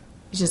example.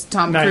 He's just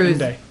Tom Cruise. Night and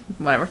Day.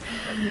 Whatever.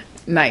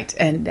 Night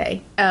and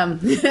Day.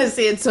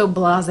 See, it's so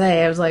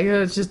blasé. I was like,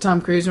 oh, it's just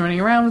Tom Cruise running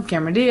around with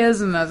Cameron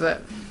Diaz, and that's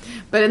it.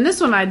 But in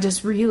this one, I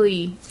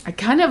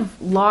kind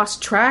of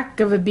lost track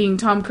of it being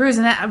Tom Cruise,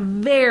 and that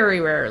very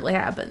rarely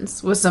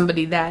happens with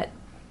somebody that,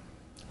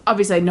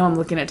 obviously I know I'm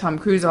looking at Tom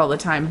Cruise all the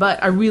time,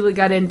 but I really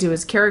got into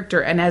his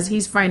character, and as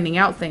he's finding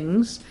out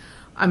things,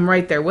 I'm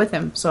right there with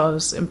him, so I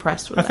was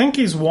impressed with I think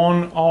he's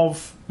one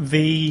of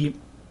the...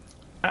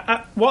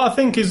 what I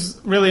think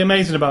is really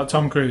amazing about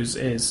Tom Cruise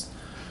is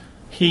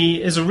he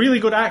is a really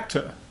good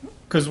actor,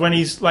 because when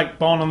he's like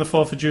Born on the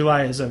 4th of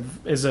July is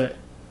a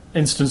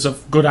instance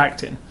of good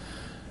acting.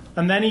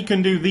 And then he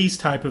can do these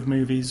type of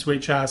movies,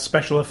 which are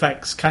special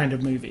effects kind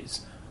of movies.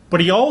 But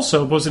he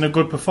also was in a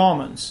good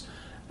performance.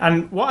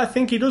 And what I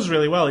think he does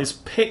really well is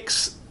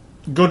picks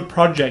good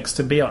projects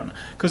to be on.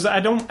 Because I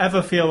don't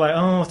ever feel like,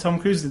 oh, Tom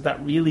Cruise did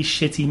that really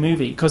shitty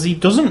movie. Because he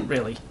doesn't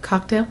really.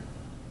 Cocktail?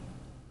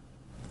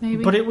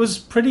 Maybe. But it was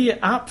pretty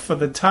apt for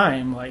the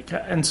time. Like,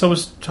 and so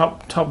was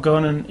Top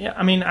Gun. And yeah,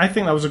 I mean, I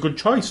think that was a good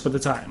choice for the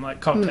time,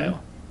 like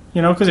Cocktail.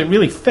 You know, because it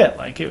really fit.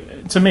 Like,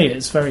 to me,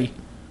 it's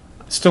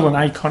still an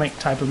iconic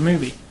type of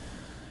movie.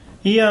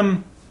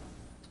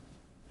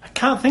 I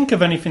can't think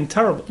of anything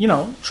terrible. You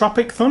know,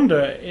 Tropic Thunder,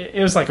 it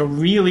was like a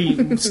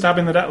really stab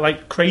in the dark,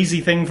 like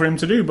crazy thing for him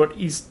to do, but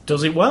he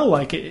does it well.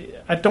 Like,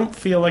 I don't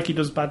feel like he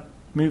does bad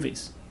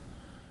movies.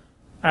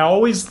 I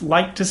always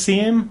like to see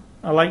him.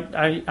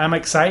 I'm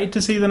excited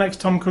to see the next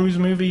Tom Cruise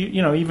movie,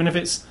 you know, even if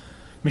it's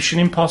Mission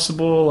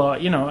Impossible or,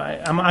 you know,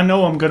 I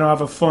know I'm going to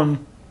have a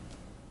fun,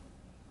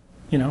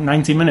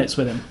 90 minutes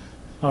with him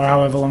or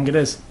however long it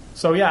is.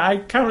 So, yeah, I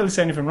can't really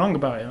say anything wrong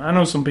about him. I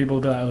know some people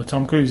will be like, oh,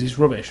 Tom Cruise, he's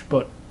rubbish.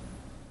 But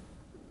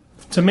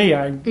to me,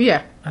 I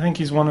think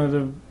he's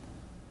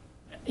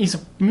he's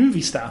a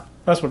movie star.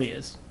 That's what he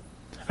is.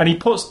 And he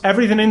puts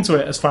everything into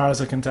it as far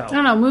as I can tell. I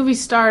don't know, movie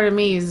star to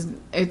me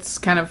that's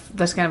kind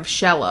of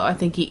shallow. I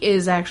think he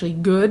is actually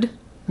good.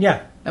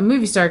 Yeah. A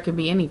movie star could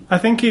be any. I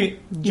think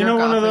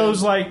one of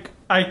those, like,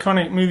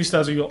 iconic movie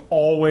stars that you'll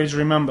always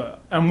remember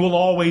and will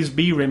always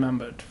be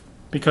remembered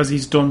because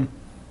he's done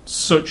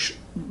such...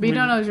 But you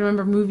don't always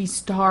remember movie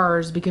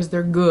stars because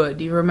they're good.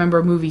 You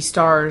remember movie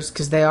stars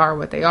because they are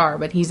what they are,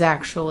 but he's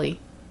actually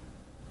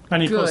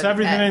and he good puts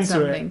everything at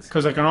into it,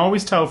 because I can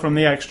always tell from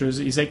the extras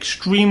he's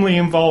extremely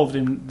involved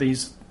in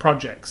these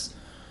projects.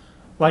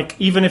 Like,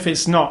 even if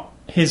it's not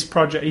his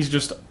project, he's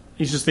just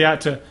the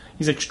actor.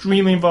 He's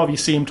extremely involved. You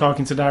see him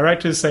talking to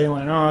directors, saying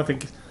like, "Oh, I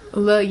think..."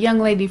 The young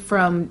lady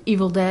from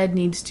Evil Dead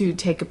needs to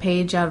take a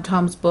page out of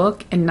Tom's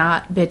book and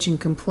not bitch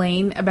and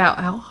complain about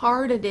how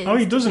hard it is. Oh,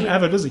 he doesn't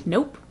ever, does he?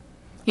 Nope.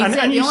 The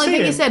only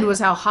thing he said was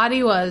how hot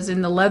he was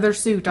in the leather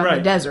suit on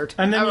the desert.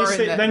 And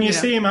then you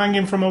see him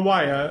hanging from a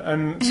wire,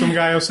 and some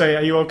guy will say,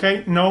 "Are you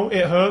okay?" "No,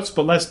 it hurts,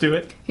 but let's do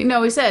it."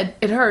 No, he said,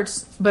 "It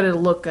hurts, but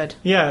it'll look good."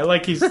 Yeah,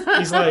 like he's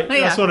like,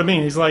 that's what I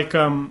mean. He's like,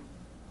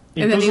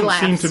 he And then he doesn't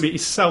seem laughs. to be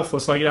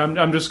selfless. Like,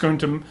 I'm just going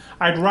to...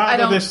 I'd I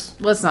rather don't. this...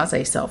 Let's not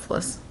say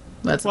selfless.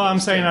 Let's. Well, I'm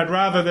saying I'd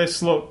rather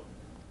this look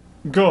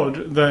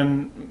good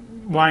than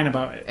whine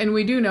about it. And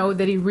we do know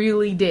that he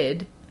really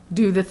did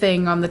do the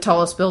thing on the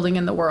tallest building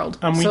in the world.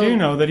 And we So- do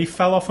know that he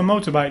fell off a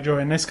motorbike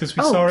during this because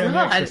we Oh saw it in the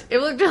God! extras. It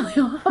looked really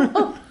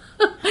awful.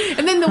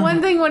 And then the one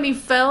thing when he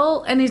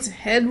fell and his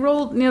head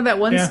rolled, that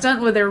one Yeah.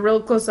 stunt where they're real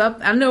close up.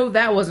 I know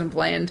that wasn't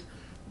planned,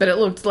 but it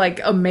looked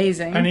like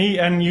amazing.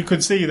 And you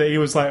could see that he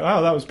was like,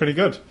 "Wow, that was pretty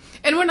good."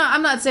 And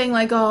I'm not saying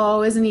like,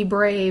 oh, isn't he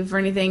brave or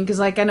anything? Because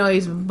like I know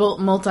he's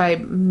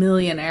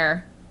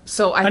multi-millionaire,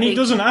 so I And think, he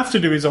doesn't have to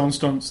do his own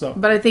stunts though.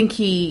 But I think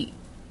he,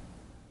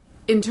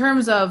 in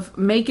terms of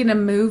making a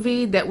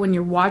movie that when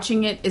you're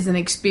watching it is an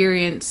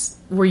experience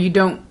where you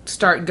don't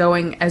start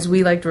going, as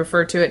we like to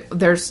refer to it,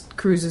 there's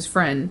Cruise's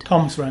friend.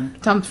 Tom's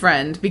friend. Tom's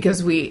friend,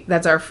 because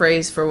that's our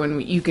phrase for when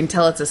you can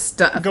tell it's a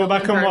stunt. Go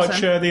back and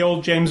watch the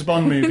old James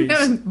Bond movies.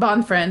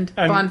 Bond friend.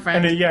 Bond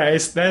friend. And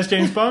there's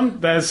James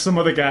Bond, there's some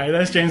other guy.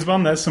 There's James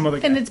Bond, there's some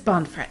other guy. And it's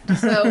Bond friend.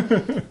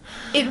 So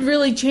it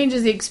really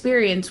changes the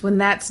experience when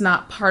that's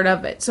not part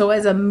of it. So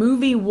as a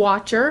movie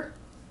watcher,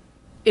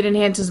 it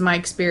enhances my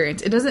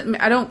experience. It doesn't.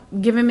 I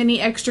don't give him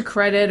any extra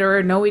credit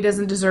or no, he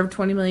doesn't deserve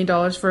 $20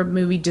 million for a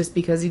movie just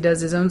because he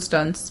does his own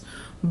stunts.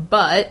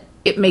 But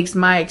it makes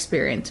my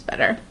experience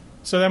better.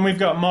 So then we've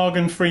got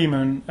Morgan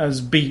Freeman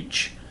as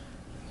Beach.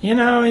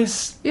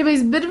 He's... Yeah, but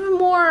he's a bit of a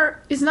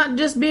more... He's not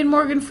just being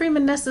Morgan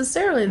Freeman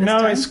necessarily this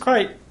time. it's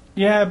quite...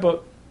 Yeah,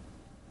 but...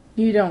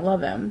 You don't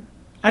love him.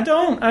 I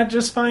don't. I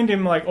just find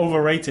him, like,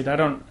 overrated. I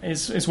don't...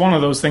 It's one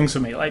of those things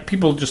for me. Like,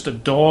 people just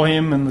adore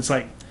him, and it's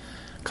like...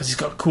 Because he's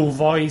got a cool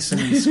voice, and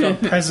he's got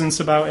a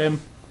presence about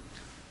him.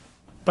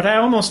 But I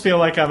almost feel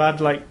like I've had,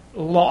 like, a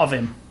lot of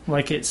him.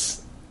 Like,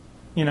 it's...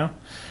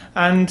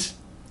 And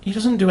he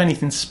doesn't do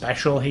anything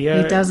special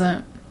here. He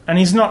doesn't. And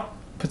he's not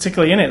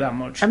particularly in it that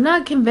much. I'm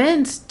not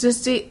convinced,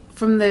 just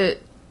from the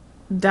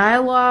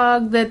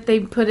dialogue that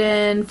they put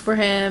in for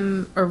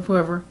him, or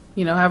whoever,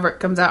 however it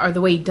comes out, or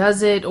the way he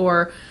does it,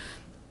 or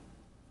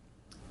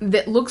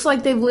that looks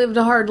like they've lived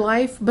a hard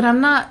life, but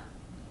I'm not,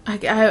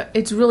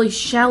 it's really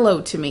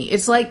shallow to me.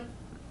 It's like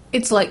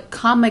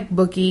comic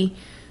booky,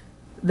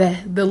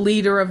 the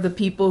leader of the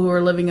people who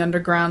are living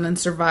underground and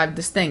survived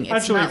this thing. It's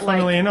Actually, not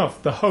funnily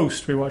enough, The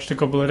Host we watched a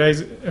couple of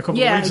weeks ago.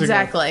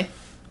 exactly.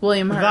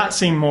 William Hurt. That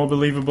seemed more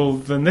believable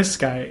than this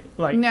guy.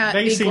 Like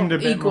they seemed a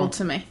bit equal more,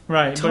 to me,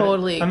 right?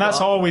 Totally, and that's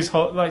always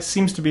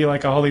seems to be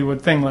like a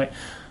Hollywood thing. Like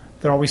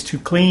they're always too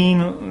clean.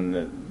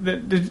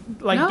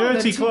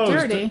 Dirty clothes.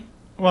 Dirty.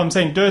 Well, I'm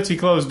saying dirty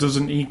clothes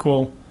doesn't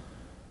equal.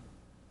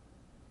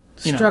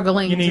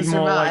 Struggling you need to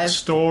more survive. like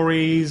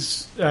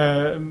stories.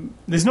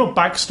 There's no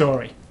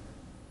backstory.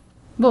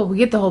 Well, we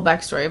get the whole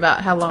backstory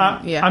about how long.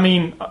 I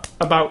mean,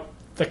 about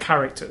the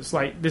characters.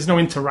 Like, there's no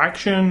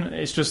interaction.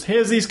 It's just,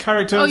 here's these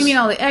characters. Oh, you mean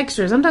all the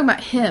extras? I'm talking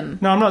about him.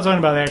 No, I'm not talking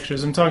about the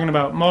extras. I'm talking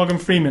about Morgan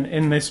Freeman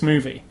in this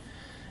movie.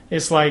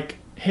 It's like,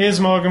 here's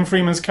Morgan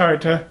Freeman's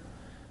character.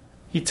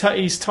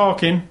 He's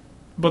talking,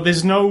 but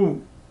there's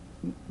no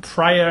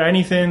prior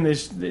anything.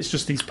 It's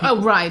just these people.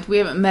 Oh, right. We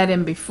haven't met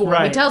him before.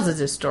 Right. He tells us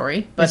his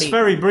story, but It's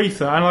very brief,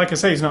 though. And like I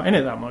say, he's not in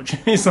it that much.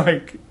 It's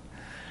like...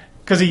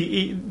 Because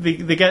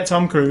they get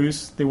Tom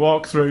Cruise, they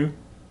walk through,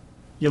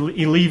 he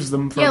leaves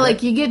them for a bit.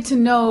 like you get to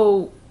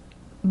know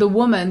the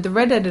woman, the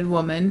redheaded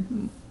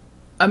woman.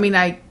 I mean,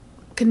 I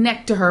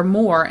connect to her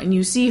more, and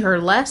you see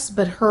her less,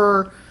 but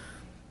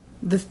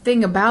the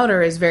thing about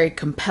her is very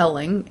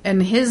compelling,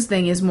 and his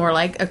thing is more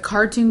like a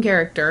cartoon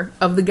character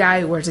of the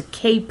guy who wears a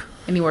cape,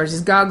 and he wears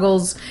his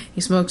goggles,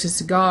 he smokes a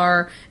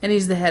cigar, and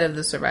he's the head of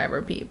the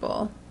Survivor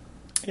people.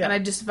 Yeah. And I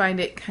just find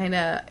it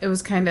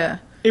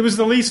It was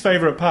the least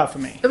favourite part for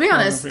me. To be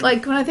honest,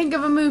 like, when I think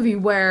of a movie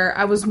where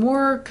I was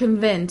more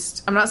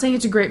convinced... I'm not saying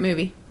it's a great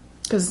movie,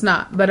 because it's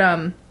not, but,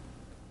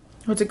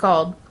 what's it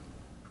called?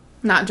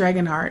 Not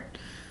Dragonheart.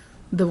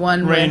 The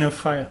one Reign of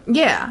Fire.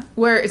 Yeah,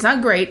 where it's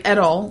not great at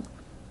all,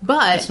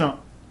 but... It's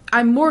not.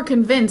 I'm more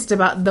convinced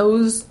about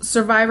those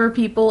Survivor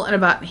people and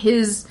about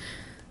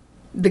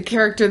the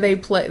character they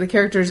play, the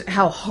characters,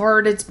 how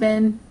hard it's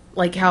been,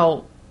 like,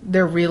 how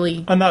they're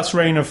really... And that's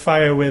Reign of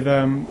Fire with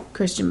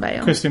Christian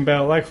Bale. Christian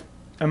Bale, like...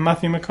 And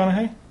Matthew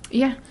McConaughey?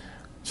 Yeah.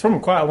 It's from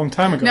quite a long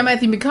time ago. Now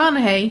Matthew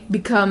McConaughey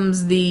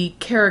becomes the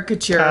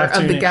caricature of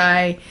the Cartoonish.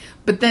 guy,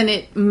 but then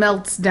it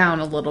melts down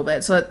a little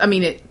bit. So I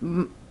mean, it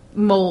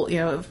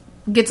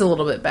gets a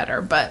little bit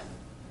better. But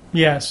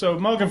Yeah, so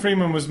Morgan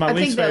Freeman was my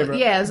least favourite.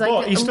 it's like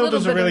but he still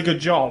does a really good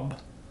job.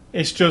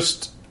 It's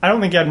just, I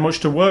don't think he had much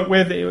to work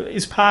with.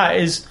 His part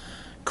is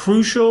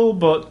crucial,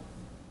 but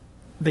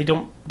they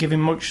don't give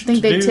him much I think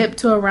to they do.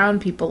 tiptoe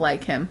around people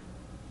like him.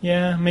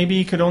 Yeah, maybe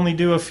he could only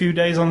do a few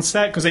days on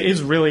set, because it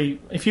is really...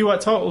 If you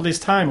totaled his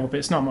time up,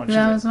 it's not much,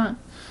 No, is it's it?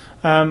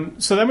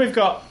 not. So then we've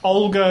got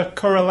Olga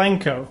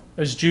Kurylenko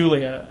as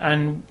Julia,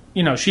 and,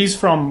 she's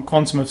from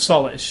Quantum of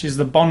Solace. She's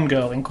the Bond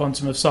girl in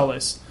Quantum of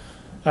Solace.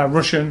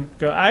 Russian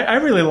girl. I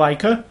really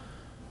like her.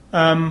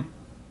 I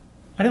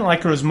didn't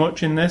like her as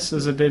much in this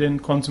as I did in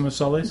Quantum of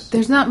Solace.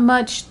 There's not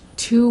much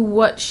to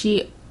what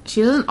she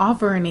she doesn't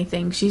offer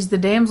anything. She's the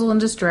damsel in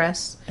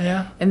distress.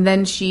 Yeah. And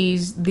then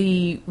she's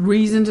the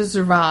reason to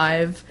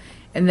survive.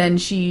 And then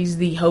she's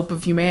the hope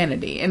of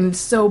humanity. And it's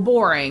so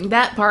boring.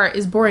 That part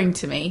is boring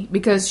to me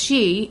because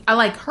I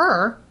like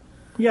her.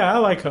 Yeah, I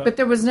like her. But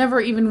there was never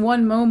even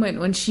one moment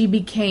when she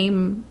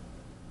became,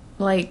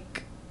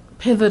 like,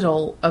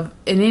 pivotal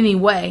in any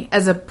way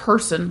as a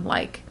person.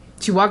 Like,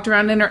 she walked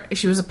around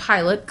she was a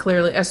pilot,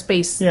 clearly, a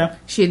space. Yeah.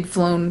 She had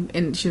flown,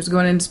 and she was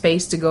going into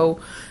space to go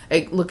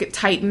look at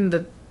Titan,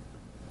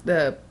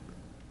 the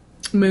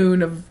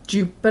moon of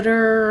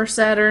Jupiter or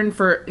Saturn,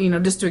 for,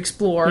 just to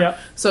explore. Yeah.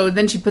 So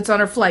then she puts on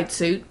her flight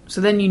suit.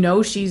 So then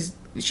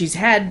she's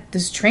had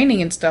this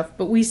training and stuff,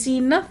 but we see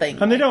nothing.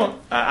 And they don't.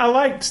 I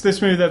liked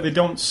this movie that they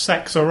don't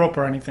sex her up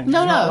or anything.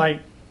 No, She's not no.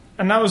 like,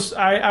 and that was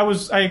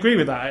I agree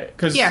with that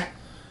because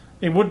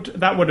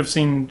that would have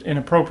seemed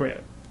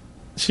inappropriate.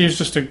 She was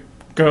just a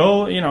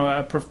girl,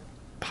 a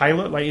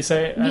pilot, like you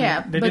say.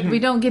 And but we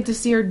don't get to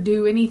see her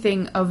do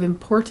anything of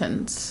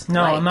importance.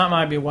 No, and that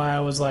might be why I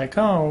was like,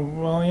 oh,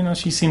 well,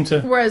 she seemed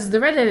to. Whereas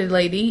the redheaded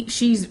lady,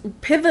 she's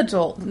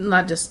pivotal.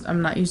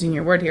 I'm not using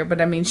your word here,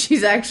 but I mean,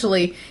 she's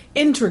actually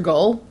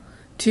integral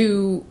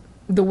to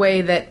the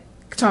way that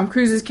Tom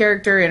Cruise's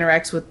character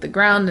interacts with the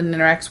ground and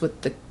interacts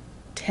with the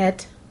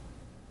TET.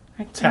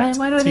 TET.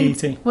 Why do I think?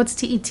 TET. What's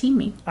TET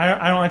mean?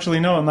 I don't actually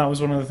know, and that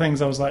was one of the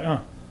things I was like,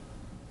 oh.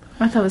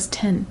 I thought it was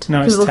tent. No,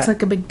 because it's it looks TET.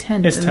 like a big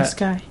tent It's in the TET.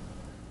 sky.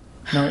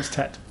 No, it's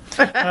TET.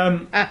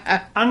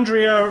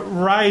 Andrea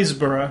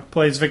Riseborough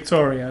plays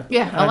Victoria.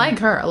 Yeah, I like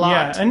her a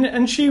lot. Yeah,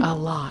 and she. A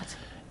lot.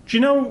 Do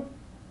you know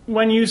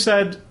when you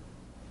said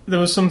there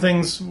was some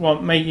things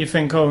what make you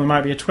think, oh, there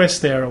might be a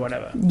twist there or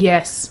whatever?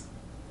 Yes.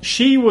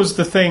 She was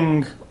the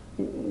thing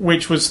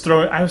which was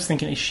throwing. I was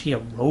thinking, is she a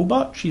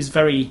robot? She's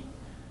very.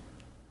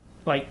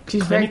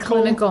 She's very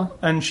clinical.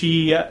 And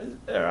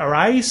her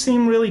eyes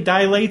seem really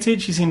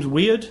dilated. She seems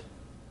weird.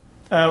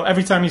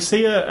 Every time you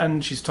see her,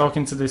 and she's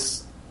talking to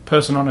this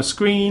person on a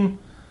screen.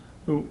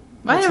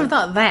 I never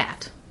thought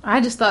that. I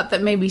just thought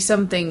that maybe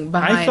something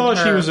behind I thought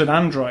her. she was an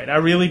android. I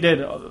really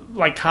did.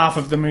 Like half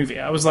of the movie.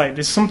 I was like,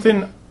 there's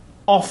something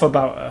off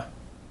about her.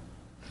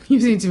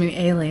 You've seen too many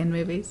alien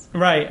movies.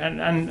 Right,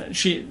 and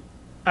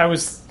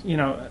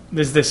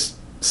there's this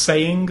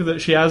saying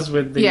that she has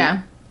with the...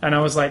 Yeah. And I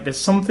was like, there's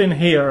something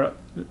here.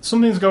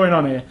 Something's going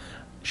on here.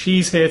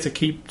 She's here to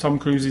keep Tom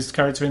Cruise's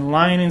character in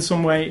line in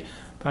some way,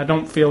 but I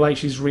don't feel like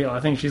she's real. I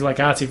think she's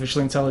like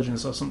artificial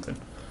intelligence or something.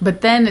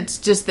 But then it's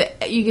just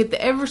that you get the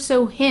ever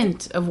so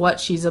hint of what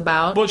she's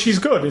about. But she's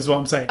good, is what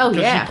I'm saying. Oh,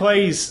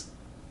 yeah.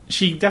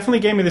 She definitely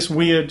gave me this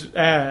weird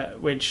air,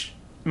 which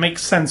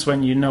makes sense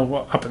when you know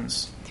what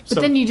happens.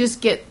 But then you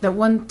just get that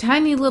one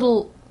tiny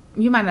little...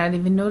 You might not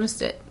even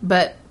noticed it,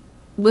 but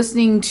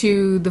listening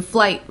to the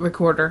flight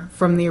recorder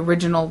from the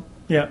original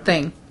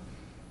thing,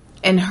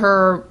 and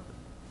her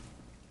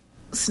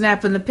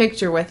snapping the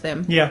picture with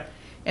him. Yeah.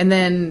 And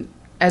then,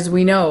 as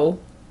we know,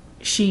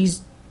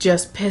 she's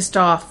just pissed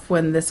off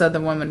when this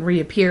other woman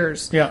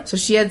reappears. Yeah. So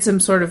she had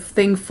some sort of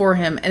thing for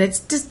him, and it's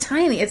just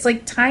tiny. It's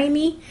like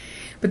tiny,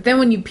 but then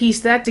when you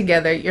piece that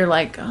together, you're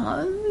like,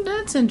 oh,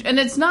 that's interesting. And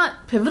it's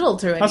not pivotal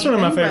to anything. That's one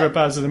of my favourite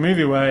parts of the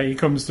movie, where he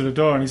comes to the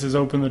door and he says,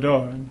 "Open the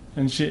door,"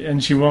 and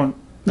she won't.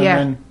 And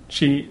then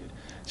she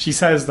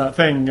says that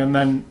thing, and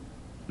then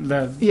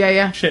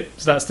the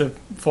shit starts to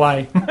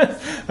fly,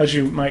 as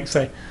you might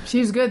say. She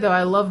was good, though.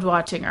 I loved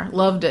watching her.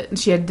 Loved it. And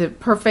she had the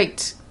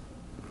perfect...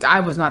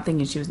 I was not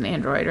thinking she was an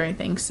android or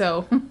anything,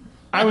 so...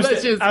 I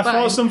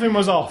thought something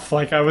was off.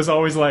 Like, I was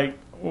always like...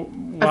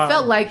 Wow, I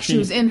felt like she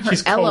was in her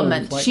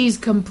element. Cold, she's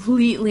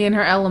completely in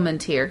her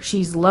element here.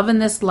 She's loving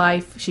this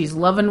life. She's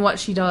loving what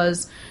she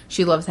does.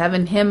 She loves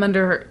having him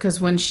under her...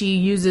 Because when she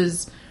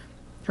uses...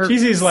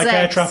 She's his like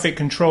air traffic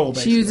control,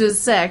 basically. She uses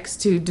sex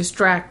to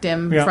distract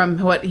him from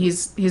what he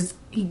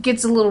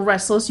gets a little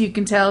restless, you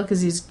can tell,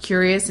 because he's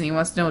curious and he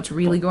wants to know what's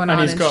really going on.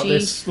 And he's got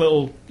this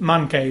little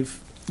man cave.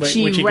 Which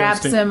she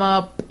wraps him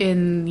up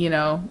in,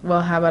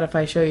 well, how about if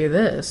I show you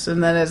this?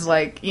 And then it's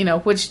like,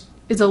 which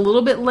is a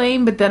little bit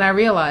lame, but then I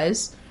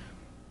realize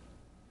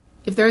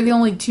if they're the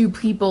only two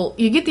people,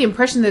 you get the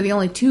impression they're the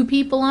only two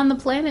people on the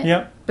planet.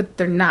 Yep. But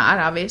they're not,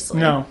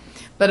 obviously. No.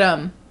 But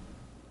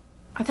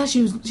I thought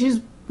she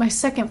was my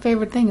second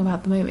favorite thing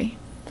about the movie.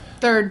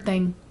 Third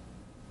thing.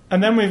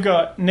 And then we've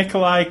got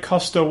Nikolai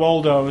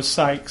Coster-Waldau as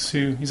Sykes,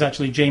 who is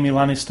actually Jaime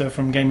Lannister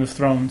from Game of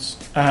Thrones.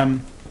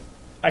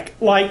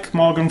 Like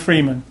Morgan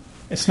Freeman,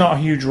 it's not a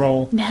huge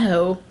role.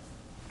 No.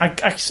 I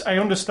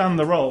understand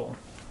the role,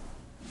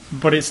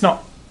 but it's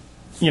not,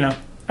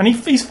 and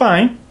he's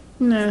fine.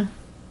 No.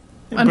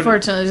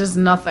 Unfortunately, there's just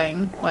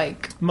nothing.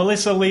 Like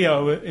Melissa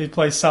Leo, who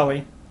plays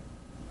Sally,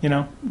 we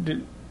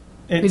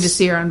just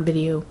see her on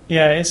video.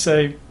 Yeah, it's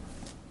a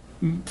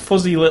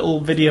fuzzy little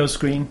video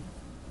screen.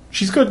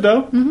 She's good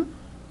though. Mm-hmm.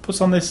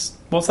 Puts on this.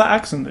 What's that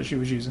accent that she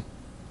was using?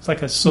 It's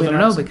like a southern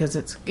accent. Because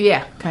it's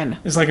kind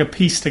of. It's like a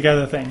piece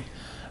together thing,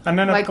 and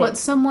then like what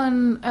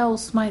someone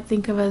else might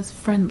think of as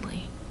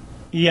friendly.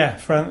 Yeah,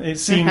 it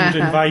seemed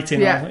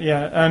inviting.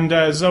 Yeah.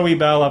 And Zoe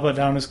Bell, I put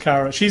down as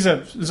Kara.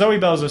 Zoe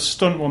Bell's a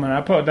stunt woman.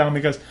 I put her down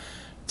because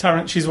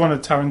she's one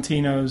of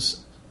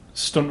Tarantino's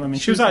stunt women.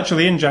 She was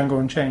actually in Django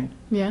Unchained.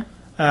 Yeah.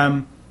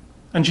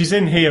 And she's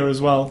in here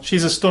as well.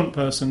 She's a stunt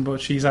person,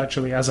 but she's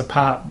actually has a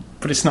part,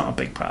 but it's not a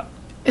big part.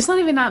 It's not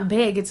even that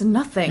big. It's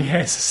nothing.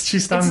 Yes, she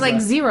stands It's like there.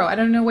 zero. I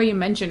don't know why you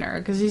mention her,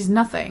 because she's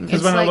nothing.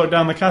 Because when I looked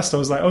down the cast, I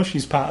was like, oh,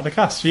 she's part of the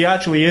cast. She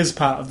actually is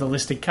part of the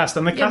listed cast,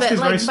 and the cast but is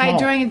very small. by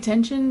drawing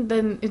attention,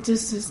 then it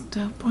just is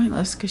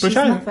pointless, because she's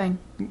nothing.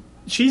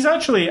 She's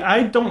actually...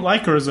 I don't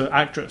like her as an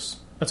actress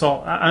at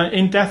all.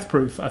 In Death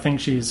Proof, I think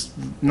she's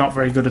not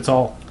very good at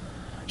all.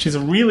 She's a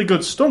really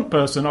good stunt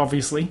person,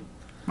 obviously.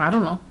 I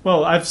don't know.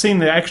 Well, I've seen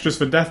the extras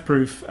for Death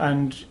Proof,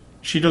 and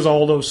she does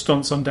all those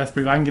stunts on Death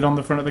Proof. I can get on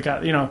the front of the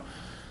cat,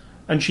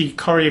 and she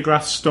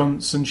choreographs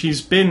stunts, and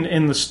she's been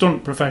in the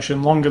stunt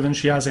profession longer than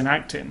she has in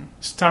acting.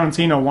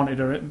 Tarantino wanted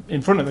her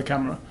in front of the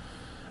camera.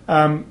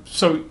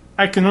 So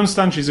I can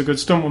understand she's a good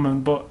stunt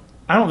woman, but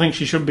I don't think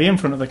she should be in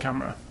front of the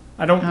camera.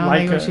 I don't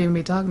like her. We shouldn't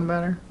be talking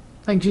about her.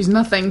 Like, she's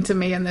nothing to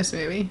me in this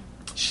movie.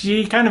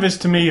 She kind of is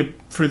to me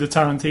through the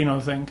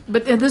Tarantino thing.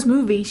 But in this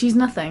movie, she's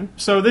nothing.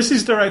 So this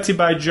is directed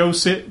by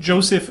Joseph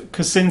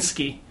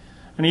Kosinski,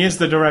 and he is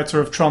the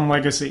director of Tron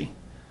Legacy.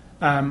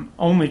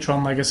 Only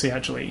Tron Legacy,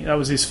 actually. That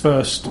was his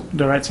first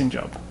directing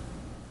job.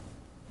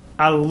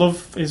 I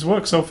love his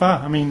work so far.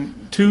 I mean,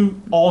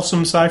 2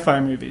 awesome sci-fi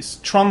movies.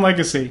 Tron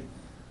Legacy,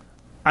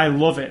 I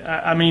love it.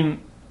 I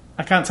mean,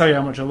 I can't tell you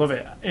how much I love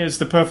it. It's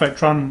the perfect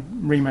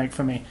Tron remake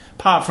for me.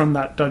 Apart from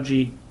that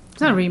dodgy...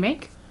 It's not a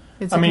remake.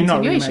 It's a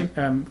continuation.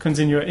 Not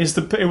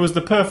remake. It was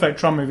the perfect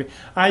Tron movie.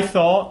 I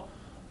thought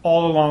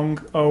all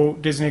along,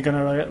 Disney are going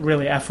to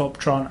really F up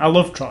Tron. I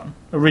love Tron,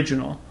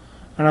 original.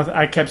 And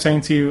I kept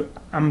saying to you,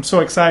 I'm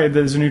so excited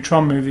there's a new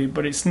Tron movie,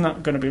 but it's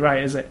not going to be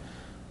right, is it?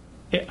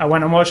 I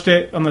went and watched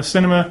it on the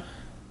cinema.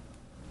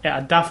 It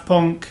had Daft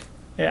Punk.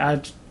 It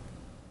had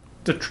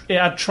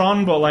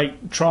Tron, but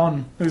like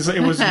Tron. It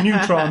was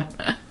Neutron.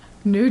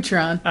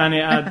 Neutron. And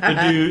it had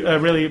the dude, a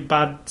really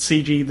bad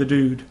CG, the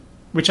dude,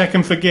 which I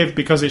can forgive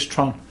because it's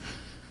Tron.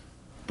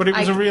 But it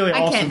was a really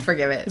awesome... I can't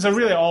forgive it. It's a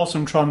really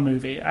awesome Tron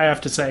movie, I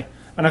have to say.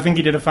 And I think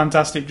he did a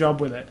fantastic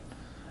job with it.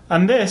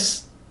 And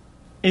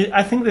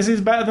I think this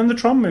is better than the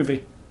Tron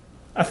movie.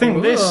 I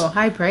think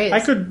high praise. I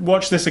could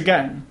watch this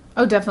again.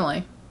 Oh,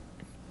 definitely.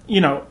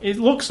 It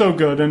looks so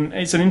good, and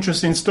it's an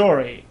interesting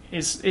story.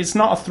 It's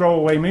not a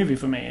throwaway movie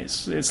for me.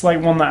 It's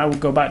like one that I would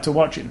go back to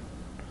watching.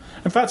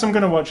 In fact, I'm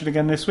going to watch it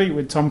again this week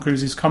with Tom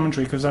Cruise's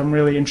commentary, because I'm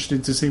really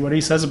interested to see what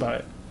he says about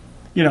it.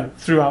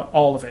 Throughout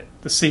all of it,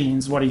 the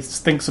scenes, what he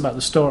thinks about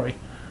the story.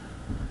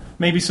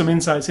 Maybe some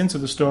insights into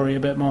the story a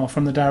bit more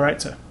from the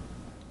director.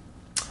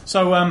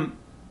 So,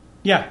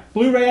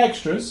 Blu-ray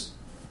extras,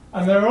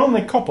 and there are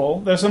only a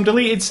couple. There's some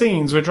deleted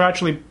scenes which are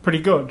actually pretty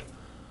good,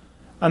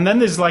 and then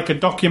there's like a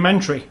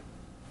documentary,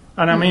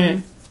 and I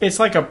mean it's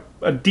like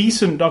a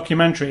decent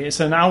documentary. It's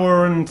an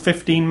hour and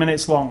 15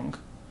 minutes long,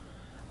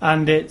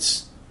 and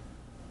it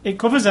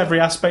covers every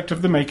aspect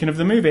of the making of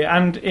the movie,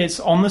 and it's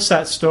on the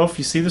set stuff.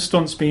 You see the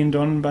stunts being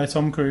done by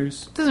Tom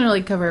Cruise. It doesn't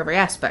really cover every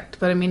aspect,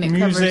 but I mean it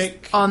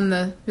Music, covers on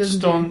the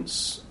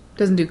stunts.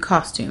 Doesn't do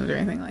costumes or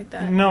anything like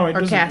that. No, it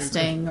or doesn't. Or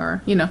casting,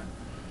 or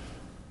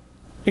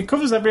It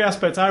covers every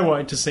aspect I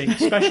wanted to see.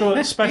 Special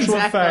exactly.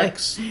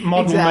 effects,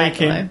 model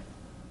making.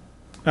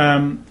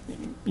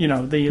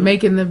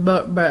 Making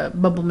the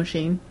bubble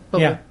machine,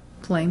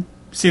 plane.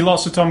 See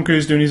lots of Tom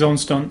Cruise doing his own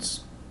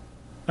stunts,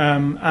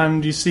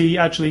 and you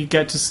actually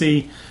get to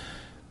see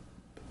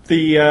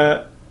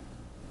the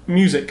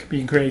music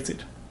being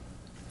created.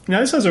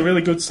 Now this has a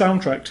really good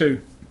soundtrack too,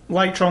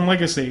 like Tron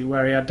Legacy,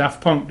 where he had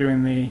Daft Punk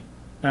doing the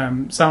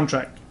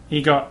soundtrack.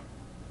 He got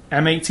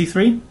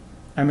M83,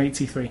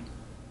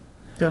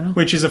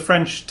 which is a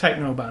French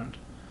techno band,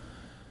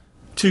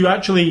 to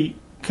actually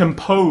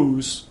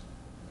compose.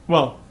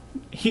 Well,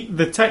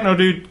 the techno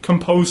dude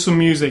composed some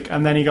music,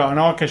 and then he got an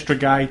orchestra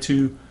guy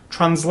to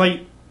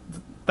translate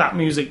that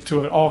music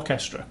to an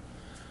orchestra.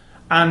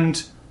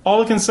 And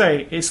all I can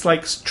say, it's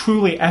like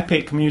truly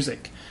epic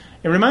music.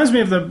 It reminds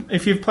me of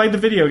if you've played the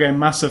video game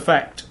Mass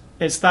Effect,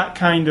 it's that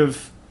kind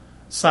of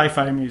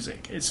sci-fi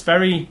music. It's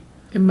very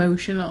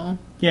emotional.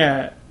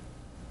 Yeah,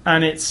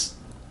 and it's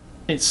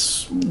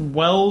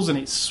wells and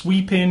it's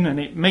sweeping and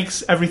it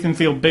makes everything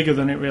feel bigger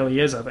than it really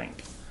is, I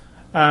think.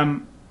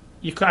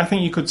 I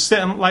think you could sit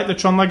and, like the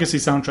Tron Legacy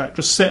soundtrack,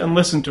 just sit and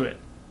listen to it.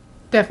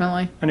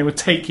 Definitely. And it would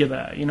take you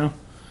there,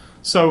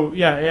 So,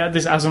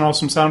 this has an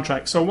awesome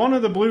soundtrack. So one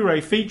of the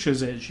Blu-ray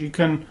features is you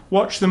can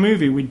watch the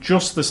movie with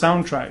just the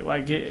soundtrack.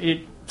 Like,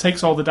 it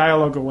takes all the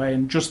dialogue away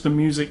and just the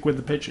music with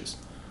the pictures,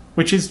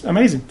 which is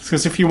amazing.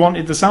 Because if you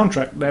wanted the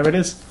soundtrack, there it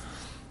is.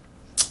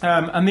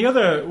 And the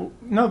other...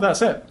 No,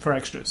 that's it for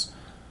extras.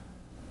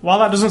 While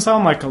that doesn't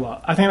sound like a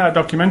lot, I think that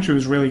documentary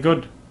was really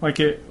good.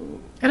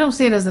 I don't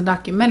see it as a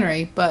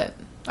documentary, but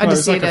I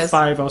just see it as... a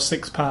 5 or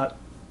 6 part...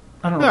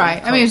 I don't know.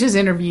 Right. I mean, it's just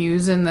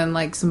interviews and then,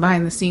 like, some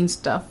behind-the-scenes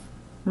stuff.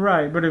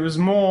 Right, but it was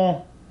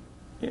more...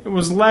 It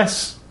was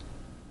less,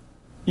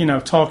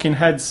 talking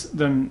heads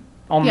than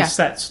on Yeah. the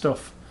set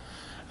stuff.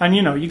 And,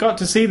 you got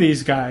to see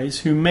these guys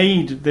who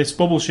made this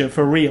bubble ship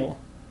for real.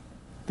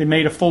 They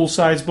made a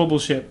full-size bubble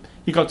ship.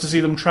 You got to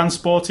see them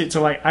transport it to,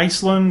 like,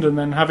 Iceland and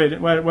then have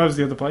it... Where was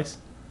the other place?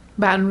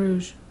 Baton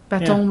Rouge,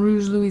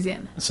 Rouge,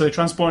 Louisiana. So they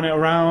transport it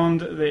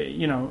around.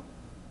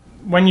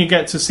 When you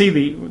get to see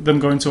them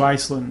going to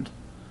Iceland,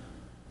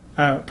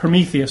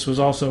 Prometheus was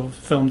also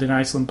filmed in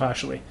Iceland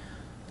partially.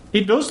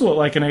 It does look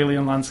like an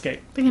alien landscape.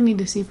 I think I need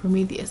to see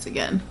Prometheus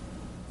again.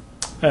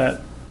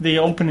 The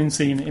opening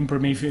scene in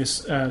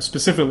Prometheus,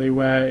 specifically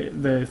where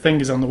the thing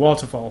is on the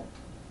waterfall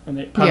and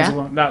it pans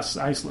along, that's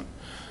Iceland.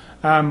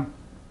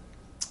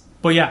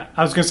 But yeah,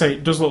 I was going to say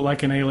it does look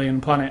like an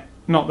alien planet.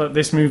 Not that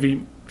this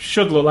movie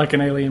should look like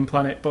an alien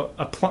planet, but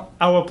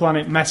our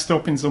planet messed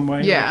up in some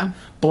way. Yeah. Like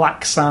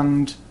black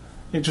sand.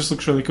 It just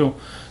looks really cool.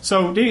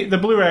 So the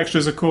Blu-ray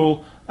extras are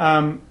cool.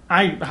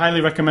 I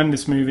highly recommend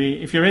this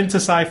movie. If you're into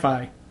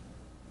sci-fi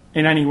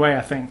in any way,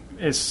 I think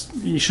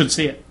you should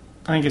see it.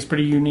 I think it's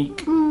pretty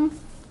unique.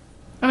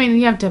 I mean,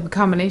 you have to have a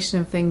combination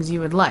of things you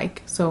would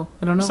like, so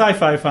I don't know.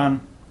 Sci-fi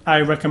fan,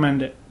 I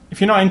recommend it. If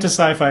you're not into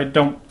sci-fi,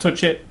 don't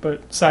touch it,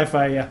 but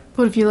sci-fi, yeah.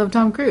 What if you love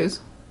Tom Cruise?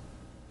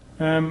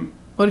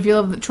 What if you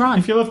love the Tron?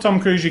 If you love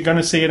Tom Cruise, you're going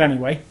to see it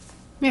anyway.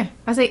 Yeah,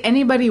 I say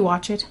anybody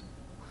watch it.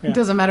 Yeah. It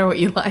doesn't matter what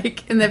you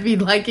like, and if you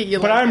like it, you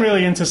like it. But I'm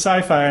really into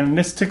sci-fi, and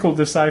this tickled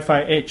the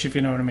sci-fi itch, if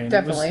you know what I mean.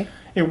 Definitely.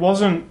 It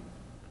wasn't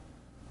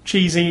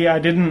cheesy.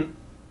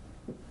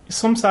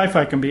 Some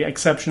sci-fi can be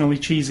exceptionally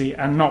cheesy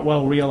and not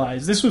well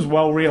realised. This was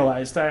well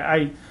realised.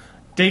 I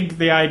dig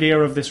the idea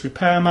of this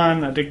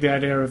repairman. I dig the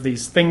idea of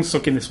these things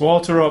sucking this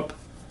water up.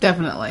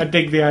 Definitely. I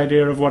dig the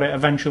idea of what it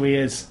eventually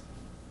is.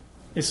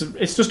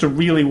 It's just a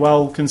really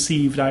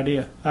well-conceived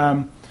idea.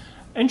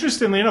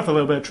 Interestingly enough, a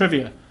little bit of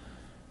trivia.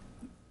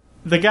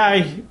 The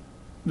guy,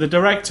 the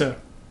director,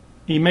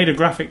 he made a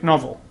graphic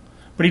novel.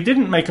 But he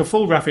didn't make a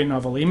full graphic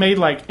novel. He made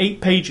like 8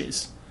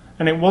 pages.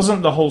 And it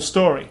wasn't the whole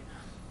story.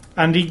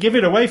 And he gave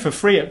it away for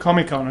free at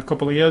Comic-Con a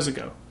couple of years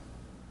ago.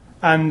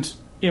 And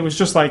it was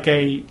just like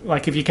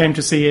if you came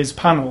to see his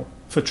panel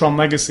for Tron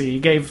Legacy, he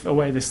gave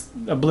away this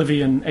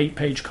Oblivion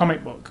 8-page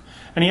comic book.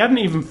 And he hadn't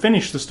even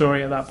finished the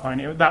story at that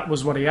point. That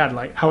was what he had,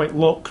 like how it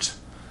looked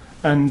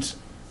and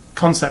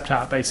concept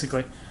art,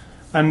 basically.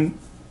 And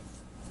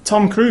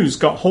Tom Cruise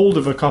got hold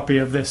of a copy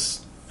of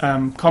this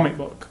comic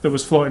book that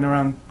was floating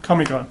around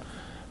Comic-Con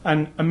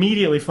and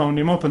immediately phoned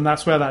him up, and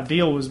that's where that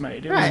deal was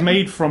made. It was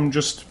made from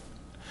just...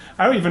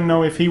 I don't even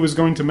know if he was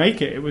going to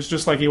make it. It was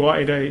just like he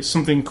wanted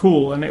something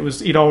cool, and he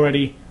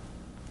wanted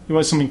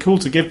something cool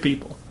to give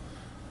people.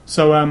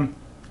 So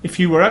if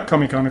you were at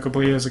Comic-Con a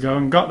couple of years ago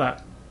and got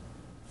that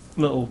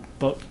little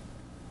book,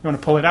 you want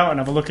to pull it out and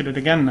have a look at it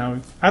again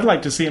now, I'd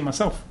like to see it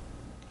myself.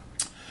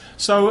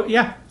 So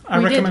yeah,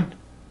 I recommend.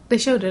 They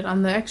showed it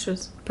on the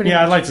extras. Pretty much.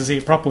 I'd like to see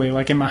it properly,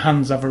 like in my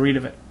hands, have a read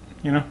of it,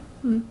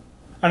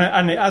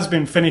 And it has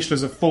been finished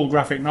as a full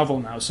graphic novel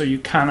now, so you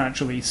can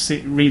actually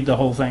read the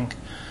whole thing.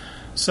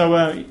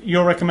 So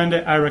you'll recommend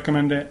it, I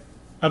recommend it.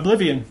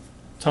 Oblivion,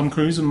 Tom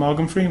Cruise and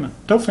Morgan Freeman.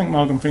 Don't think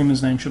Morgan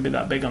Freeman's name should be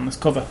that big on this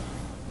cover.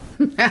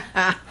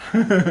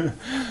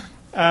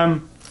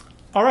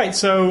 All right,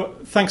 so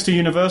thanks to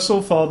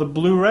Universal for the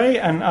Blu-ray,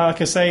 and like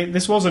I say,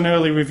 this was an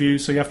early review,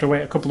 so you have to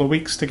wait a couple of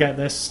weeks to get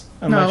this.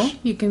 No,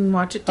 you can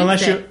watch it Tuesday.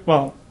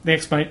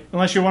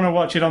 Unless you want to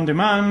watch it on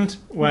demand,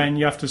 when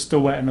you have to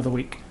still wait another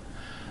week.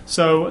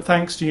 So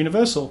thanks to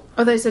Universal.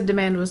 Oh, they said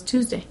demand was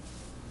Tuesday.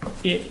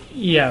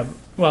 Yeah,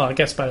 well, I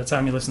guess by the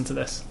time you listen to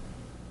this.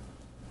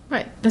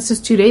 Right, that's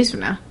just 2 days from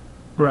now.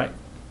 Right.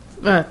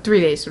 3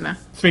 days from now.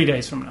 3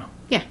 days from now.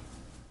 Yeah,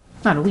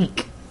 not a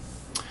week.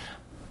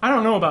 I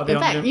don't know about the... In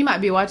fact, you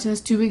might be watching this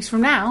 2 weeks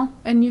from now,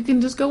 and you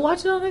can just go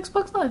watch it on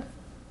Xbox Live.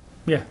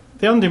 Yeah.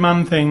 The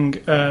on-demand thing,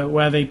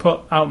 where they put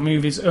out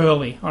movies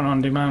early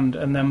on-demand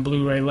and then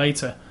Blu-ray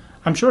later,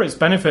 I'm sure it's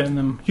benefiting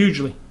them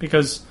hugely,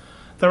 because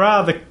there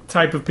are the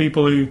type of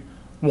people who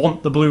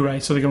want the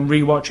Blu-ray so they can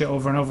re-watch it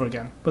over and over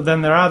again. But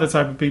then there are the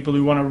type of people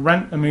who want to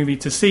rent a movie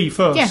to see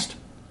first. Yeah.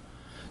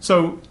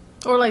 So...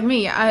 Or like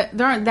me,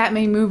 there aren't that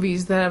many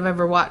movies that I've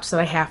ever watched that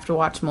I have to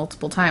watch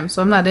multiple times,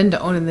 so I'm not into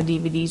owning the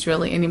DVDs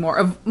really anymore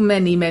of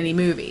many, many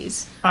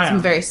movies. Some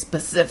very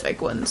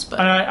specific ones. But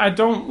I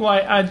don't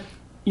like...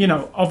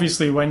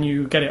 obviously when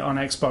you get it on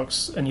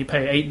Xbox and you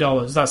pay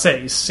 $8, that's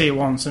it. You see it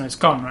once and it's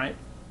gone, right?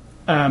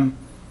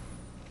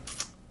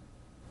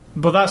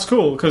 But that's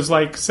cool, because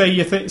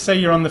say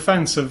you're on the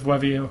fence of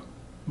whether you...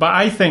 But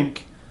I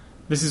think,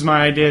 this is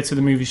my idea to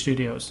the movie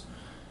studios,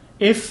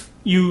 if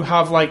you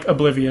have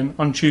Oblivion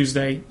on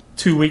Tuesday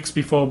 2 weeks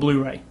before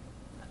Blu-ray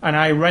and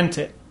I rent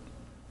it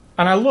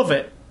and I love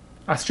it,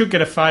 I should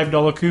get a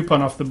 $5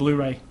 coupon off the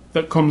Blu-ray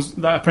that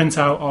I print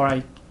out or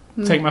I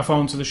take my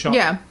phone to the shop.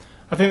 Yeah.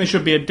 I think there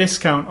should be a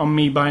discount on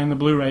me buying the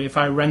Blu-ray if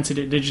I rented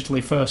it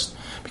digitally first,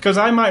 because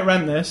I might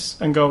rent this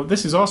and go,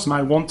 this is awesome,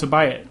 I want to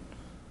buy it.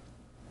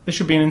 There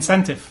should be an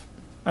incentive,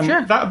 and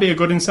that would be a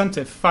good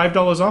incentive.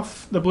 $5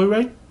 off the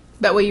Blu-ray.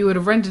 That way you would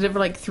have rented it for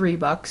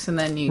 $3 and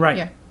then you... Right.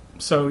 Yeah.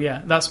 So,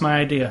 that's my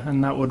idea,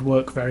 and that would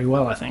work very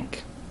well, I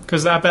think.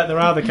 Because I bet there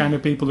are the kind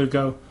of people who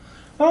go,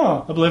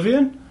 oh,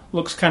 Oblivion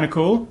looks kind of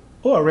cool.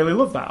 Oh, I really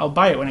love that. I'll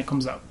buy it when it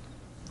comes out.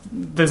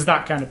 There's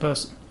that kind of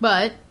person.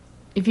 But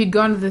if you'd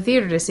gone to the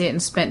theater to see it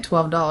and spent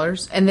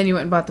 $12, and then you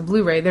went and bought the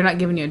Blu-ray, they're not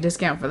giving you a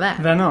discount for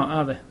that. They're not,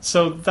 are they?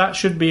 So that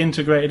should be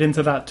integrated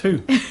into that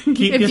too.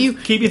 Keep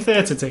your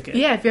theatre ticket.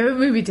 Yeah, if you have a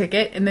movie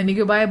ticket and then you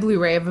go buy a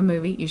Blu-ray of a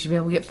movie, you should be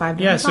able to get $5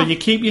 Yeah, so off. you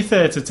keep your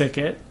theatre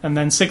ticket, and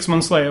then 6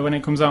 months later, when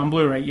it comes out on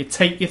Blu-ray, you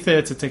take your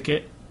theatre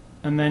ticket,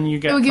 and then you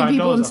get It would give $5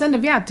 people off.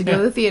 incentive, to go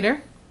to the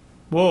theater.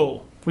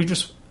 Whoa, we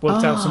just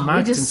worked out some We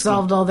marketing just scheme.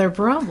 solved all their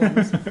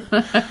problems.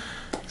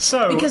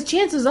 So, Because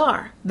chances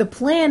are, the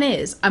plan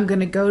is, I'm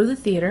going to go to the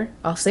theater,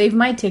 I'll save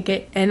my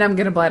ticket, and I'm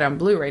going to buy it on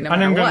Blu-ray no and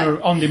matter I'm what. going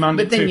to on-demand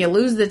But it then too. you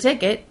lose the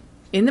ticket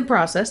in the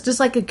process, just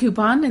like a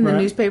coupon in the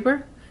Right.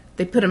 newspaper.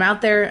 They put them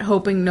out there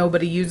hoping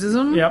nobody uses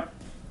them. Yep.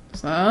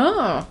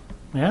 Oh,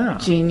 Yeah.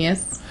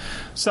 genius.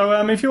 So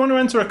if you want to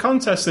enter a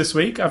contest this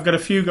week, I've got a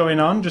few going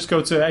on. Just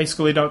go to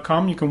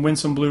ascully.com. You can win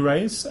some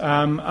Blu-rays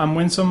and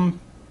win some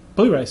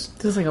Blu-rays.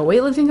 Is this like a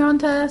weightlifting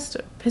contest?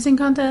 Or pissing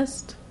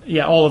contest?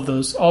 Yeah, all of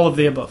those. All of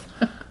the above.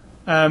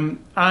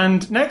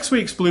 And next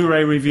week's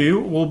Blu-ray review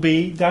will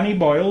be Danny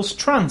Boyle's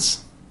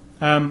Trance.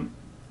 I'm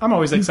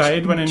always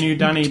excited when a new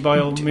Danny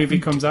Boyle movie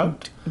comes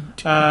out.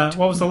 What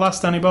was the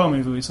last Danny Boyle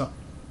movie we saw?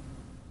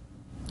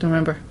 Don't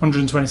remember.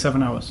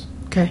 127 Hours.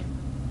 Okay.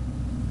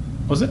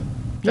 Was it? I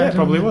Yeah, it don't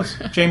probably remember.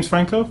 was. James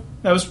Franco.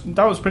 That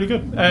was pretty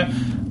good.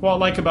 What I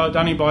like about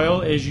Danny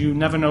Boyle is you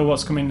never know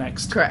what's coming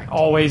next. Correct.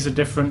 Always a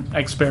different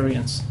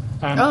experience.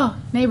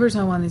 Neighbors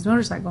home on his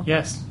motorcycle.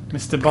 Yes,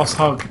 Mr. Boss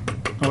Hog,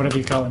 or whatever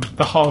you call him.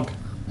 The Hog.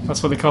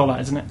 That's what they call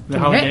that, isn't it? The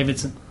Harley Okay.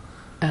 Davidson.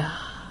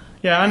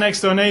 Yeah, our next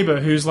door neighbour,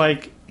 who's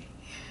like,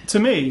 to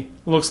me,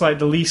 looks like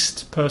the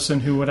least person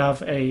who would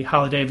have a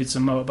Harley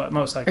Davidson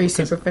motorcycle. Are you 'Cause-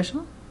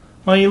 superficial?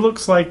 Well, he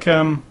looks like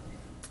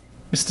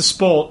Mr.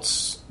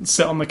 Sports,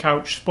 sit on the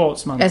couch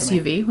sportsman. to me.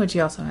 SUV, which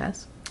he also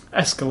has.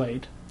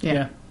 Escalade.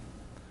 Yeah.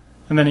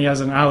 And then he has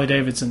an Harley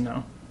Davidson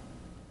now.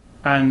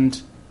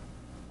 And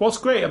what's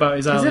great about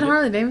his Is Harley... it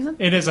Harley Davidson?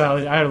 It is a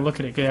Harley. I had a look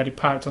at it because he had it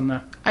parked on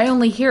there. I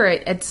only hear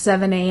it at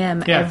 7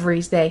 a.m. Yeah. every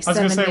day. I was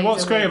going to say,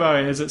 what's great about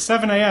it is at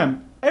 7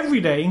 a.m.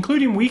 every day,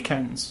 including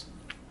weekends,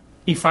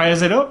 he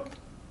fires it up,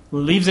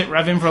 leaves it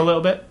revving for a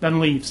little bit, then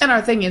leaves. And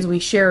our thing is we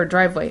share a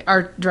driveway.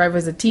 Our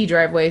driveway's a T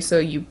driveway,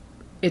 so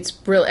it's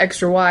real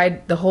extra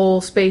wide. The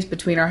whole space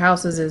between our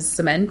houses is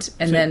cement,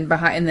 and So-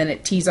 then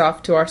it tees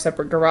off to our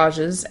separate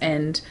garages,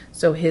 and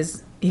so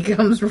he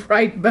comes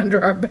right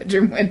under our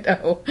bedroom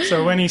window.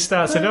 So when he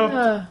starts it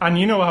up, and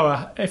you know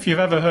how, if you've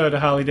ever heard a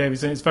Harley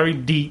Davidson, it's very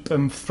deep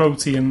and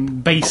throaty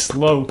and bass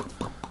low.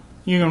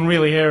 You can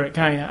really hear it,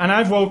 can't you? And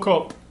I've woke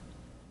up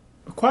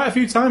quite a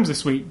few times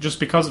this week just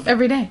because of it.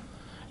 Every day.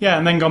 Yeah,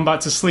 and then gone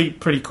back to sleep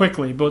pretty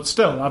quickly, but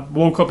still, I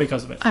woke up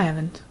because of it. I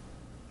haven't.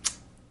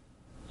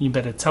 You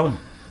better tell him.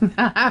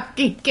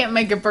 You can't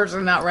make a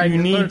person not ride You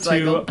his need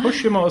motorcycle. to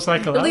push your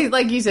motorcycle At out. least,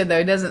 like you said, though,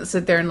 he doesn't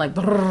sit there and like.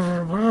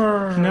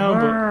 No,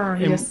 but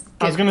He just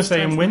I was going to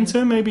say in gets-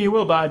 winter maybe he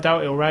will, but I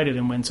doubt he'll ride it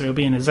in winter. He'll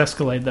be in his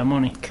Escalade that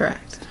morning.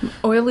 Correct.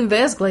 Or he'll leave the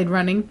Escalade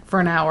running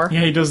for an hour.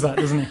 Yeah, he does that,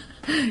 doesn't he?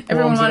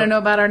 Everyone Warms it want to up. know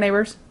about our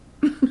neighbors?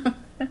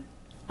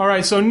 All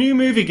right, so new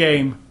movie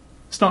game.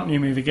 It's not new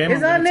movie game. Is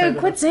I'm that gonna new? take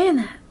Quit saying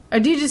that. Or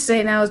do you just say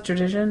it now as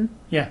tradition?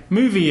 Yeah,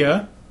 movie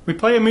year. We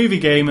play a movie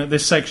game at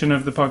this section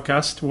of the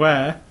podcast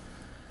where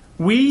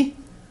we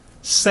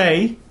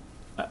say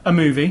a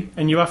movie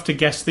and you have to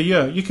guess the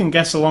year. You can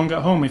guess along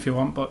at home if you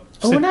want, but...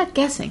 Oh, we're not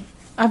guessing.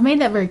 I've made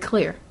that very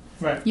clear.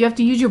 Right. You have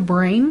to use your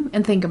brain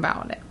and think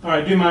about it. All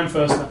right, do mine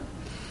first then.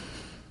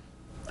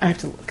 I have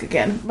to look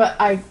again, but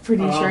I'm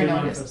pretty I'll sure I do know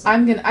mine what it is. first. I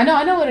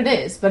know what it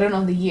is, but I don't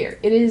know the year.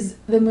 It is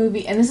the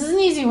movie, and this is an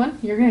easy one.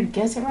 You're gonna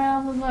guess it right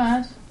off the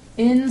bat.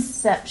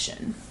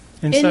 Inception.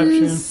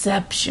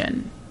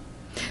 Inception.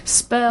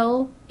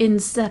 Spell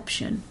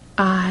Inception.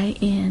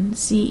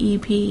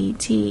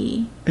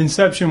 INCEPT.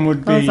 Inception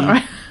would Oh, be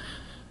sorry.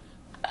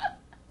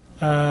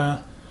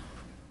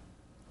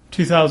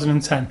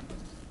 2010.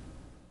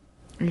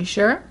 Are you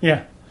sure?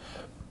 Yeah,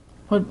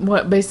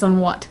 What? Based on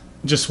what?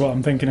 just what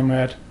I'm thinking in my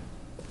head.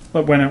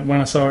 Like when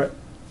I saw it.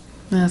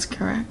 That's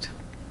correct.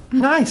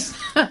 Nice.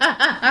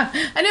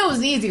 I know it was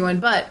an easy one,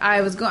 but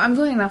I'm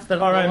going off the.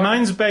 All right,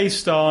 mine's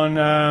based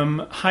on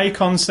high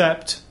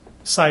concept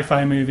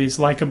sci-fi movies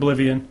like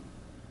Oblivion,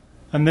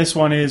 and this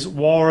one is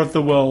War of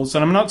the Worlds.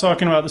 And I'm not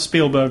talking about the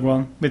Spielberg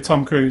one with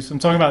Tom Cruise. I'm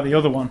talking about the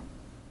other one.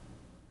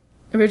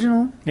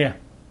 Original. Yeah.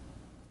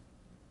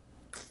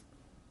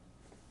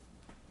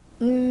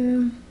 I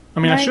mean, I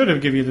Nine- should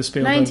have given you the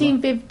Spielberg one.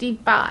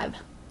 1955.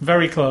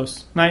 Very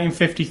close.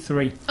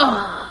 1953.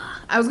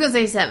 I was gonna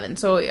say 7,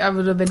 so I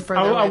would have been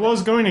further. I away.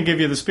 was going to give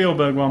you the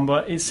Spielberg one,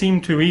 but it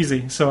seemed too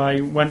easy, so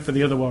I went for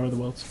the other War of the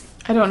Worlds.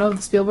 I don't know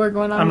the Spielberg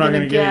one. I'm not gonna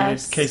gonna give you it in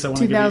guess case I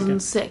wanna give you a guess.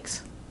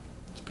 2006.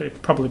 It's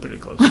probably pretty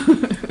close.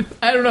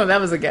 I don't know. That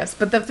was a guess,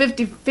 but the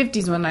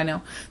 50s one I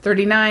know.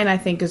 39, I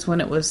think, is when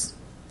it was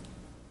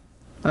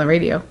on the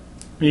radio.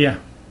 Yeah.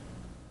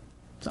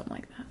 Something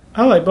like that.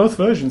 I like both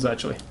versions,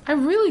 actually. I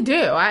really do.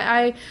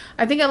 I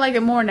think I like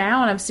it more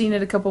now, and I've seen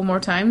it a couple more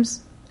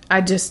times.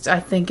 I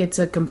think it's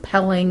a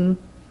compelling,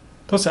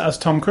 Plus it has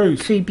Tom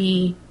Cruise.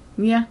 creepy.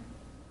 Yeah.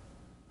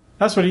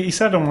 That's what he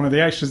said on one of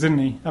the extras, didn't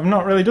he? I've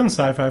not really done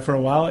sci-fi for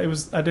a while.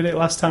 I did it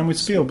last time with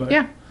Spielberg.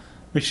 Yeah.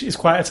 Which is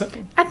quite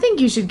a... I think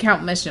you should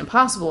count Mission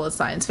Impossible as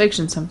science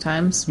fiction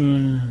sometimes.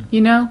 Mm.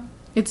 You know?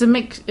 It's a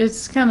mix.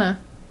 It's kind of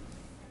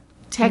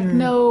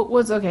techno...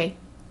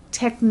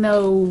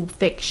 Techno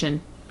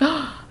fiction.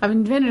 I've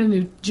invented a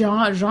new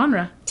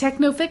genre.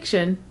 Techno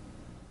fiction.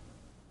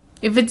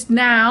 If it's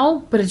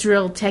now, but it's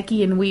real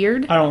techie and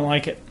weird. I don't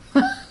like it.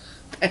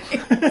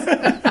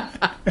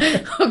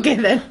 Okay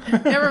then.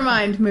 Never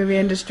mind, movie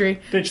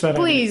industry. Ditch that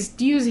Please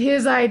use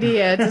his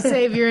idea to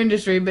save your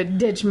industry, but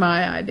ditch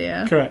my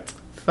idea. Correct.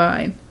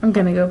 Fine. I'm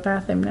gonna go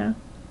bath him now.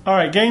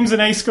 Alright, games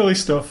and A Scully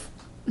stuff.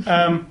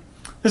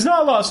 There's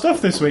not a lot of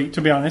stuff this week,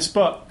 to be honest,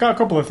 but got a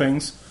couple of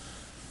things.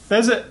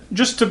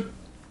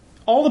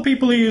 All the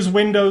people who use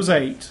Windows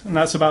 8, and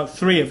that's about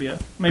 3 of you,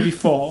 maybe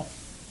 4,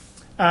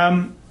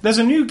 there's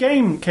a new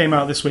game came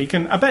out this week,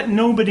 and I bet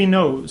nobody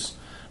knows,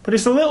 but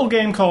it's a little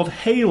game called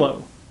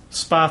Halo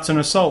Spartan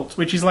Assault,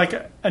 which is like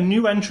a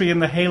new entry in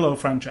the Halo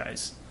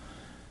franchise.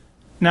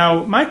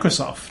 Now,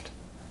 Microsoft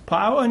put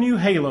out a new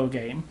Halo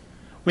game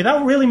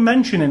without really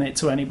mentioning it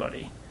to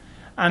anybody,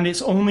 and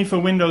it's only for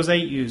Windows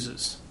 8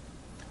 users,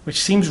 which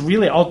seems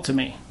really odd to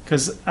me,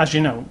 because, as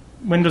you know,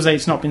 Windows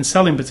 8's not been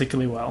selling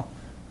particularly well.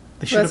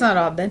 That's not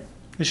odd then.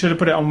 They should have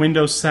put it on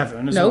Windows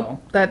 7 as well.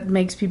 Nope, that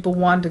makes people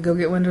want to go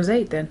get Windows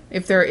 8 then.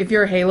 If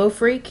you're a Halo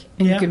freak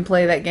and you can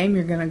play that game,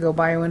 you're going to go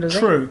buy a Windows 8.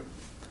 True.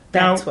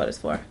 That's what it's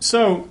for.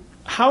 So,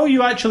 how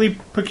you actually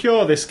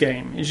procure this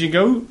game is you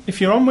go, if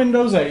you're on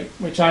Windows 8,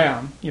 which I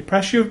am, you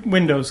press your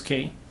Windows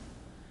key,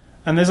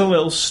 and there's a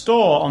little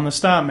store on the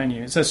start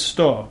menu. It says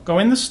Store. Go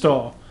in the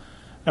store,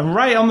 and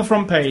right on the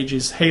front page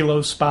is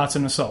Halo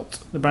Spartan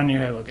Assault, the brand new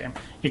Halo game.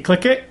 You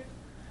click it,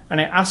 and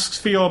it asks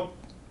for your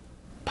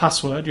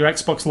password, your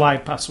Xbox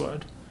Live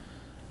password,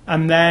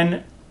 and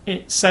then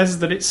it says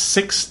that it's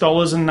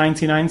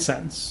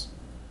 $6.99,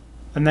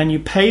 and then you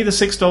pay the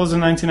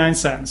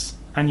 $6.99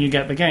 and you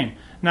get the game.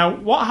 Now,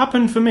 what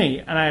happened for me,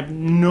 and I have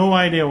no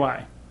idea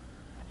why,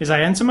 is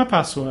I enter my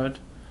password,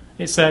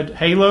 it said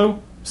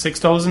Halo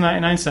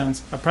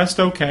 $6.99, I pressed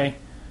OK,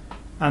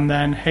 and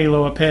then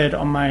Halo appeared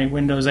on my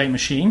Windows 8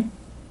 machine.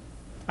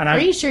 And Are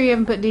you sure you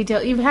haven't put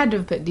details? You've had to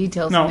have put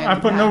details. No,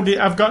 in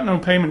there I've got no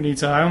payment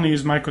detail. I only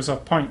use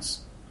Microsoft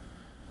points.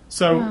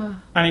 So,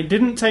 and it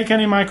didn't take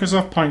any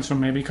Microsoft points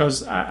from me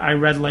because I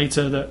read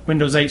later that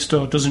Windows 8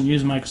 Store doesn't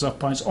use Microsoft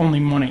points, only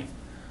money.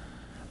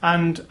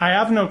 And I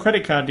have no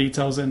credit card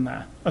details in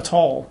there at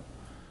all.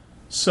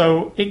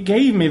 So it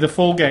gave me the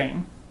full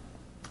game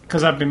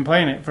because I've been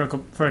playing it for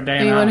a day.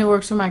 Anyone who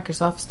works for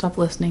Microsoft, stop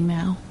listening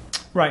now.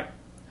 Right.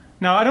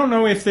 Now, I don't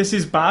know if this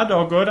is bad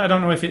or good. I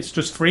don't know if it's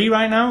just free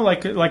right now,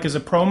 like as a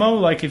promo,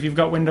 like if you've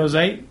got Windows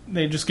 8,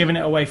 they're just giving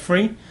it away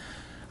free.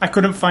 I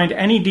couldn't find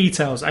any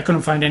details. I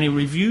couldn't find any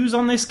reviews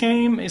on this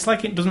game. It's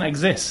like it doesn't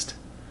exist.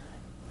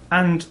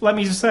 And let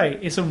me just say,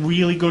 it's a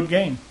really good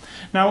game.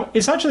 Now,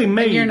 it's actually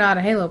made... And you're not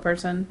a Halo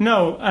person.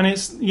 No, and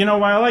it's... You know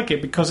why I like it?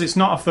 Because it's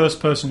not a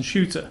first-person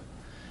shooter.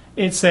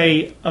 It's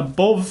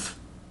above...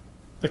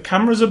 The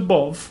camera's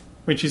above,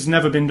 which has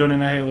never been done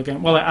in a Halo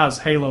game. Well, it has.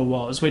 Halo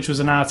was, which was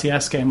an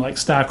RTS game like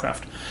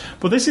StarCraft.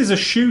 But this is a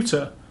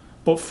shooter,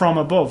 but from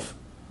above.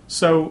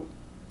 So,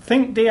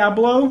 think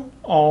Diablo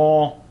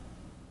or...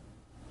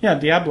 Yeah,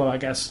 Diablo, I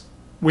guess,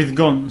 with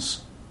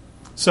guns.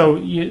 So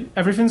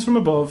everything's from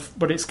above,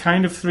 but it's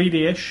kind of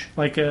 3D-ish,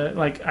 like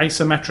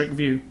isometric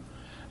view.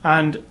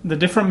 And the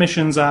different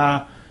missions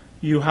are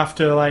you have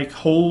to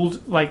hold,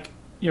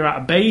 you're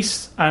at a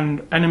base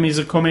and enemies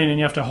are coming and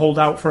you have to hold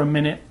out for a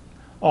minute,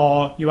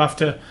 or you have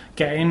to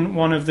get in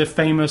one of the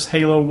famous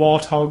Halo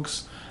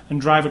Warthogs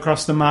and drive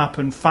across the map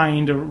and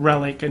find a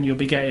relic, and you'll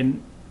be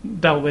getting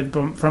dealt with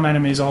from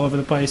enemies all over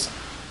the place.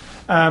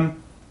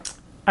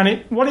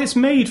 And what it's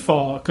made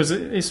for, because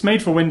it's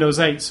made for Windows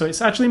 8, so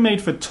it's actually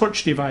made for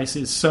touch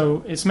devices.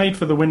 So it's made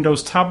for the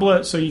Windows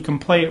tablet, so you can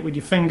play it with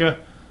your finger.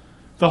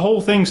 The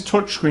whole thing's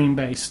touchscreen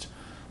based.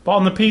 But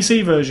on the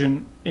PC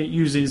version, it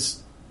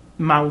uses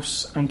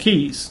mouse and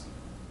keys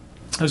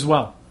as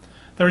well.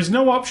 There is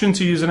no option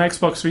to use an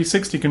Xbox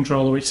 360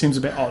 controller, which seems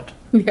a bit odd.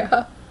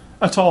 Yeah.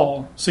 At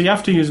all. So you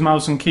have to use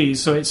mouse and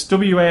keys. So it's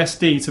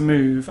WASD to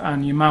move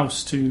and your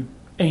mouse to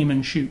aim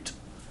and shoot.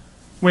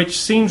 Which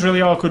seems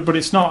really awkward, but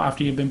it's not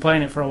after you've been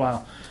playing it for a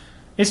while.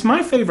 It's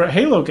my favourite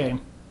Halo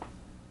game.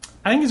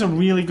 I think it's a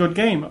really good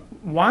game.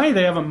 Why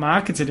they haven't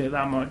marketed it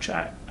that much,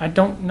 I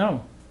don't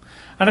know.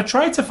 And I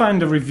tried to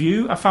find a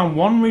review. I found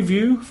one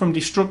review from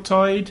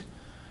Destructoid.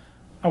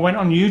 I went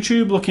on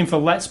YouTube looking for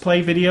Let's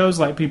Play videos,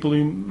 like people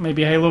who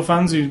maybe Halo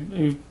fans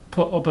who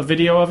put up a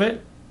video of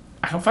it.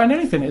 I can't find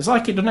anything. It's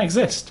like it doesn't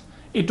exist.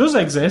 It does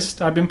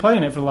exist. I've been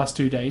playing it for the last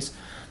 2 days.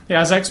 It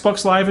has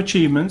Xbox Live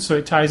achievements, so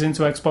it ties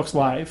into Xbox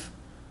Live.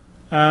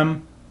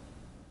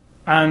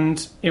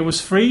 And it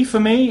was free for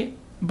me,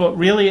 but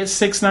really it's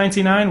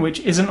 $6.99, which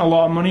isn't a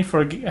lot of money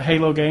for a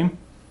Halo game.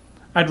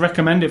 I'd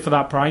recommend it for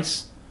that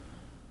price.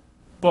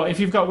 But if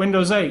you've got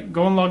Windows 8,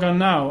 go and log on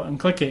now and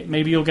click it.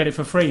 Maybe you'll get it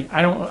for free.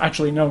 I don't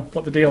actually know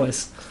what the deal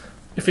is.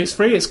 If it's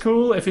free, it's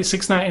cool. If it's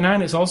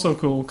 $6.99, it's also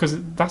cool,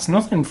 because that's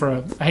nothing for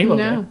a Halo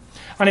game.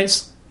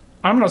 And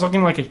I'm not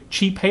talking like a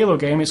cheap Halo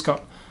game. It's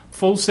got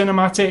full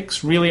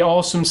cinematics, really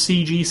awesome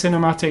CG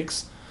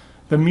cinematics.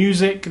 The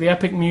music, the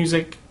epic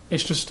music,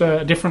 it's just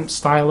a different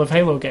style of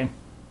Halo game.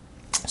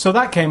 So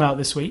that came out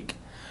this week.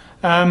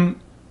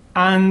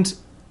 And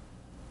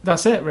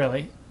that's it,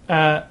 really.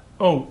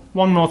 One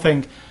more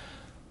thing.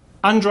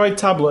 Android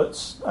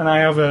tablets, and I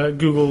have a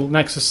Google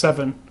Nexus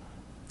 7.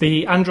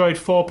 The Android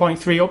 4.3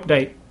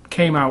 update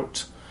came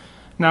out.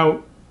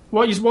 Now,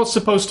 what's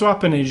supposed to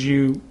happen is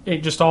it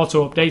just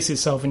auto-updates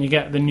itself and you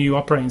get the new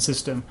operating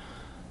system.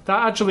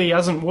 That actually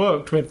hasn't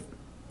worked with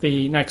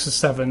the Nexus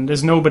 7.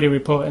 There's nobody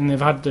reporting they've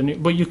had the new...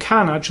 But you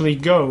can actually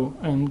go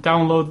and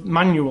download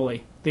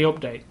manually the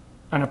update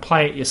and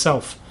apply it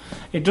yourself.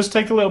 It does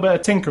take a little bit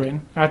of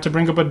tinkering. I had to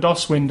bring up a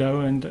DOS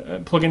window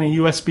and plug in a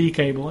USB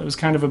cable. It was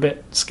kind of a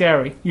bit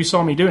scary. You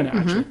saw me doing it,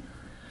 actually.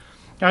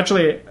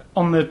 Actually,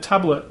 on the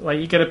tablet, like,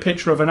 you get a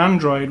picture of an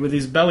android with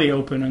his belly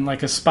open and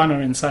like a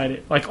spanner inside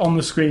it, like on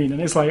the screen,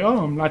 and it's like, oh,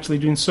 I'm actually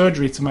doing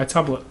surgery to my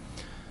tablet.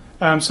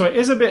 So it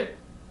is a bit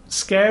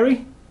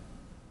scary,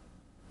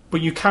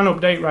 but you can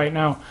update right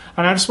now.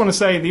 And I just want to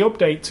say, the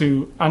update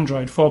to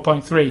Android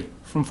 4.3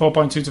 from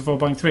 4.2 to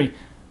 4.3,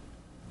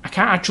 I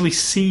can't actually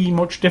see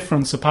much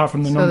difference apart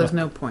from the number. So there's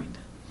no point.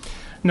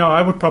 No,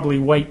 I would probably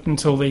wait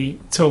until they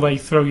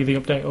throw you the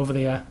update over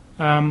the air.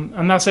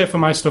 And that's it for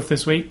my stuff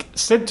this week.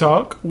 Sid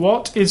Talk,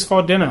 what is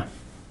for dinner?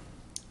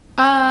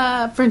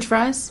 French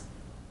fries.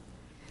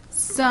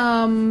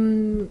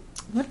 Some...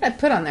 What did I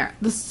put on there?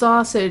 The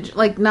sausage.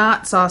 Like,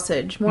 not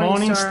sausage.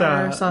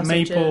 Morningstar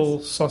sausages.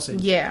 maple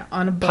sausage. Yeah,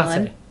 on a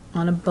bun. Pate.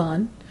 On a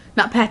bun.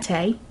 Not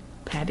pate.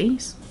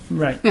 Patties.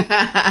 Right.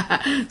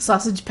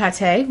 Sausage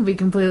pate would be a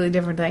completely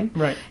different thing.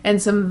 Right.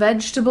 And some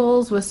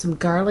vegetables with some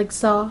garlic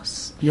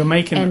sauce. You're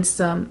making and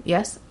it.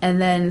 Yes. And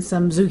then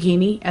some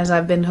zucchini, as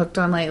I've been hooked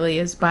on lately,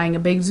 is buying a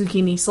big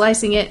zucchini,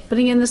 slicing it,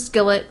 putting it in the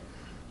skillet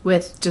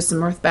with just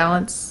some earth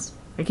balance.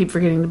 I keep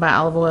forgetting to buy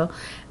olive oil.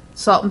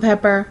 Salt and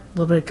pepper, a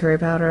little bit of curry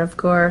powder, of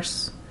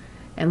course.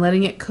 And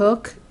letting it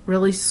cook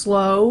really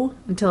slow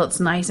until it's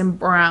nice and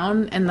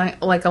brown and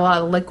like a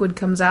lot of liquid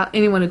comes out.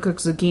 Anyone who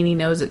cooks zucchini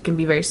knows it can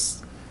be very...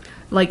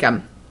 like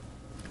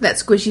that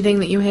squishy thing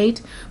that you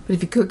hate, but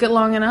if you cook it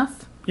long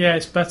enough, yeah,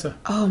 it's better.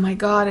 Oh my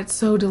god, it's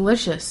so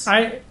delicious.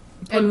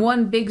 And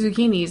one big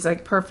zucchini is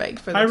like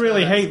perfect for. I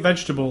really hate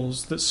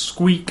vegetables that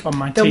squeak on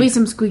my teeth. There'll be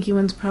some squeaky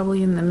ones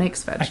probably in the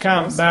mixed vegetables. I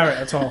can't bear it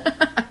at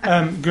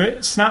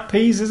all. Snap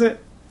peas, is it?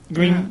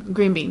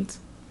 Green beans.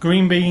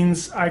 Green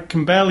beans. I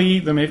can barely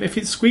eat them. If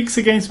it squeaks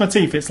against my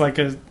teeth, it's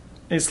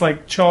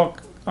like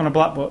chalk on a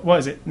blackboard. What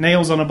is it?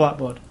 Nails on a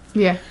blackboard.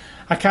 Yeah.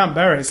 I can't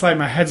bear it. It's like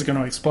my head's going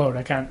to explode.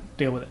 I can't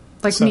deal with it.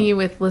 Like me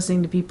with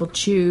listening to people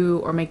chew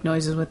or make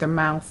noises with their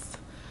mouth.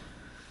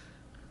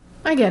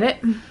 I get it.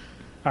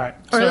 All right.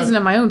 Or listen to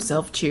my own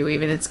self chew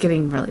even. It's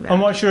getting really bad.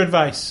 And what's your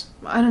advice?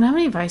 I don't have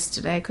any advice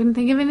today. I couldn't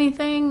think of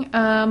anything.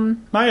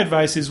 My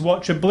advice is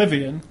watch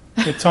Oblivion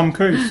with Tom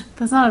Cruise.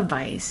 That's not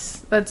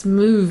advice. That's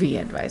movie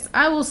advice.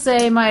 I will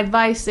say my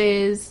advice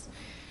is...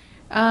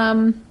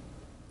 okay,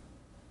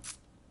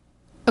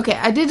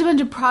 I did a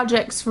bunch of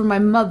projects for my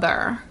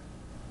mother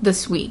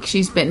this week.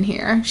 She's been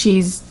here.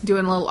 She's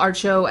doing a little art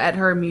show at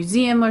her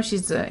museum, or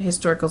she's a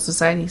historical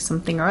society,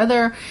 something or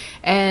other.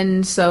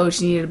 And so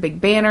she needed a big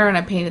banner, and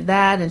I painted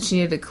that. And she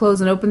needed a close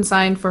and open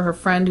sign for her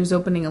friend who's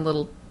opening a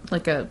little,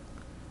 like a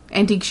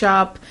antique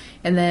shop,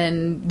 and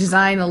then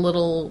design a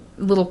little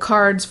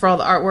cards for all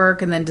the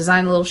artwork, and then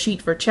design a little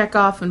sheet for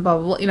checkoff, and blah,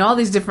 blah, blah. You know, all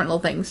these different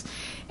little things.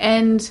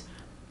 And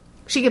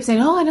she kept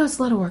saying, oh, I know it's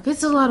a lot of work.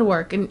 It's a lot of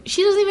work. And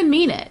she doesn't even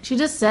mean it. She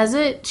just says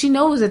it. She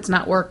knows it's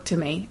not work to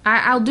me.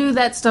 I'll do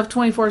that stuff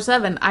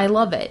 24/7. I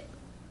love it.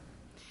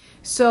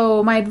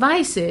 So my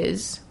advice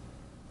is,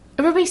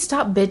 everybody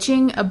stop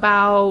bitching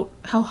about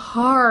how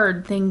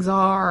hard things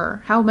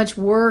are, how much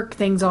work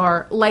things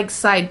are, like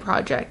side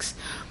projects.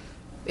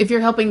 If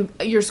you're helping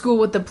your school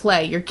with the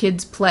play, your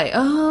kids play,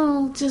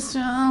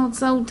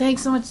 it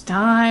takes so much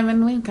time,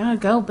 and we've got to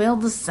go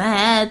build the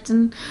set,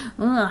 and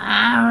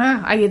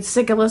I get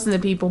sick of listening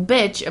to people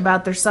bitch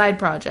about their side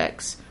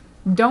projects.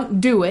 Don't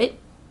do it,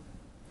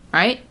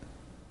 right?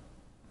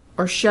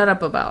 Or shut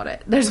up about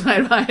it. There's my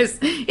advice.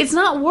 It's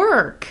not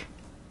work.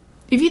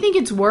 If you think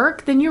it's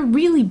work, then you're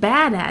really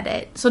bad at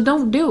it, so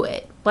don't do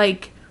it.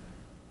 Like,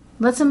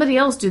 let somebody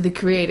else do the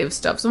creative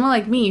stuff. Someone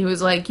like me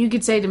who's like, you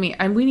could say to me,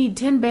 we need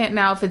 10 band.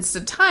 Now, if it's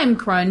a time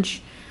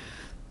crunch,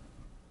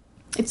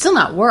 it's still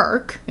not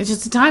work. It's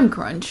just a time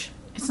crunch.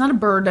 It's not a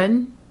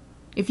burden.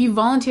 If you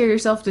volunteer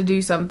yourself to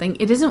do something,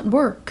 it isn't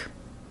work.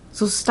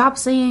 So stop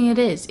saying it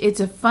is. It's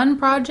a fun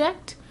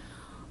project.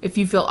 If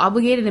you feel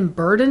obligated and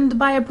burdened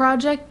by a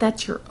project,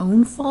 that's your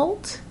own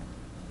fault.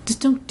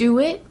 Just don't do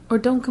it, or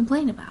don't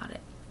complain about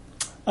it.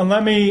 And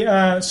let me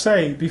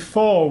say,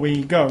 before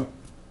we go,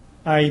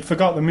 I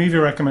forgot the movie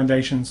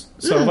recommendations,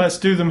 so let's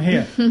do them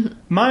here.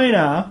 Mine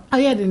are... Oh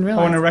yeah, I didn't realize.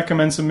 I want to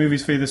recommend some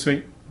movies for you this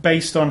week.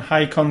 based on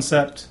high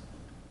concept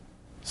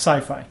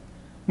sci-fi.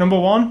 Number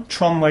 1,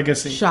 Tron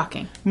Legacy.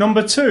 Shocking.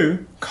 Number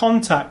 2,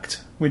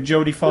 Contact with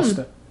Jodie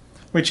Foster,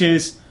 which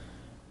is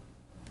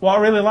what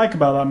I really like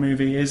about that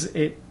movie. Is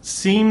it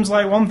seems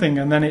like one thing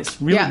and then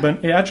it's really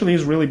it actually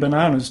is really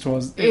bananas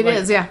towards it.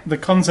 Is the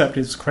concept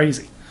is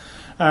crazy.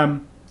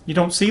 You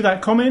don't see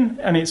that coming,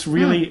 and it's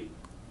really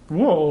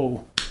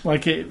whoa,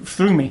 like it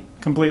threw me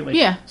completely.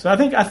 Yeah. So I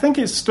think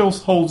it still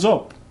holds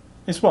up.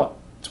 It's what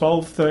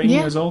 12, 13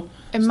 years old.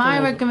 And my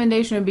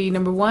recommendation would be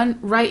number 1: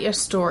 write a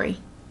story.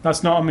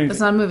 That's not a movie.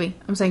 That's not a movie.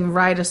 I'm saying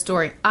write a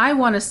story. I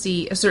want to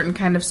see a certain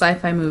kind of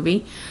sci-fi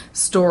movie,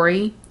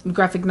 story,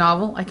 graphic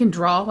novel. I can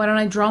draw. Why don't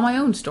I draw my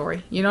own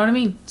story? You know what I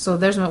mean? So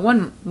there's my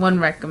one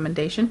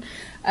recommendation.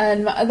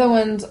 And my other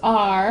ones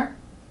are...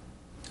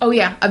 Oh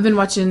yeah, I've been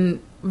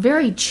watching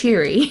very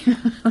cheery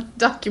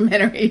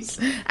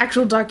documentaries.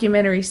 Actual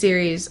documentary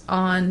series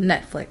on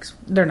Netflix.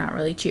 They're not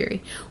really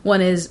cheery.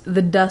 One is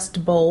The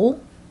Dust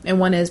Bowl, and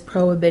one is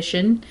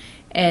Prohibition.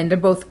 And they're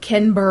both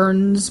Ken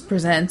Burns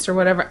Presents or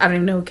whatever. I don't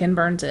even know who Ken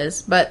Burns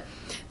is. But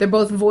they're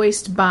both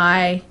voiced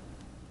by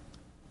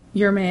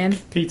your man.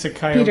 Peter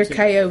Coyote. Peter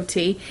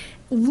Coyote.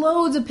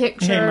 Loads of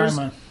pictures. Hey, my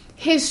man.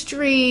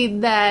 History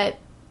that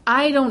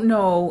I don't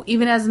know,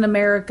 even as an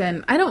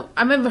American.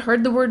 I've never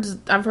heard the words.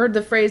 I've heard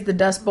the phrase the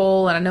Dust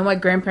Bowl. And I know my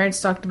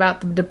grandparents talked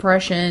about the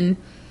Depression.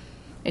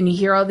 And you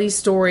hear all these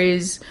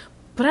stories.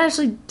 But I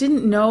actually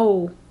didn't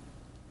know...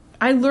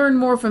 I learned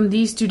more from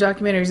these two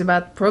documentaries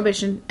about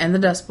Prohibition and the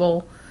Dust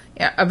Bowl,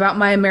 about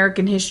my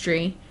American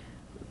history,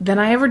 than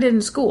I ever did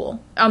in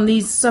school on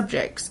these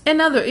subjects. And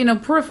other,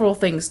 peripheral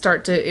things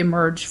start to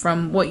emerge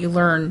from what you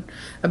learn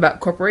about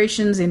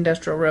corporations, the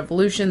Industrial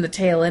Revolution, the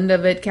tail end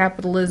of it,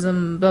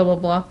 capitalism, blah, blah,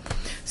 blah.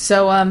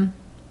 So,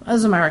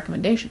 those are my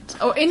recommendations.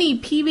 Or any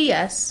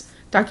PBS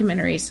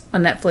documentaries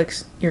on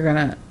Netflix, you're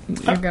gonna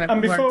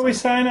And before we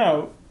sign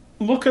out,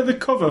 look at the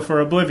cover for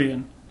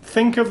Oblivion.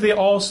 Think of the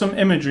awesome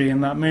imagery in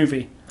that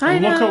movie.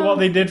 And look at what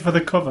they did for the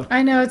cover.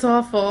 I know, it's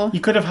awful.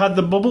 You could have had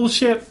the bubble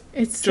ship.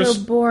 It's so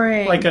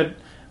boring.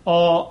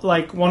 Or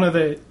one of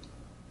the...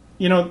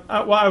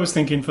 what I was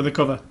thinking for the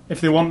cover.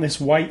 If they want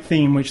this white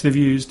theme, which they've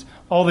used,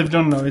 all they've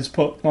done now is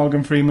put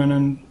Morgan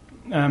Freeman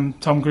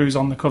and Tom Cruise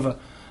on the cover.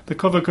 The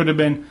cover could have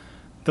been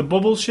the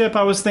bubble ship,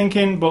 I was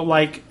thinking, but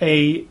like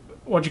a...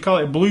 What do you call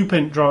it? A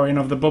blueprint drawing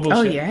of the bubble ship.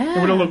 Oh, yeah. It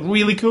would have looked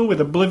really cool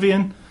with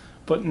Oblivion.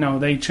 But no,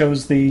 they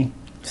chose the...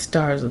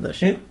 stars of the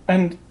show.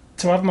 And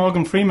to have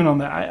Morgan Freeman on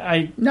there,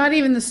 I not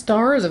even the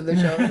stars of the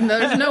show.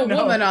 There's no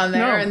woman on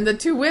there, and the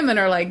two women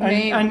are like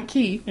main and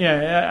key.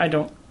 Yeah, I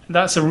don't.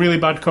 That's a really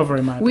bad cover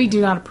in my opinion. We do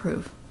not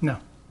approve. No.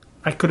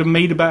 I could have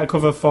made a better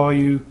cover for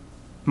you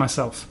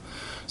myself.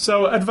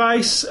 So,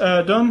 advice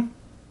done.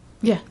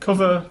 Yeah.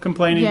 Cover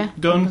complaining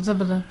done. I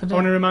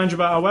want to remind you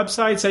about our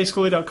website,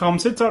 ascully.com,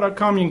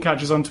 sidtalk.com. You can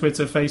catch us on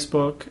Twitter,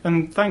 Facebook.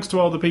 And thanks to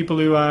all the people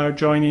who are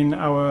joining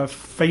our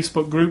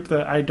Facebook group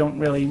that I don't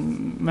really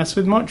mess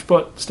with much,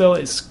 but still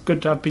it's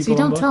good to have people on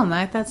board. Don't tell them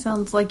that. That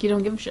sounds like you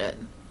don't give a shit.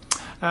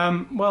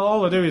 Well,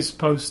 all I do is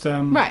post...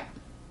 right.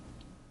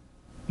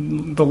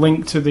 the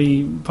link to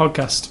the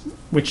podcast,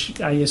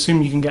 which I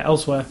assume you can get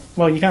elsewhere.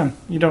 Well, you can.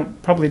 You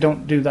probably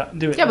don't do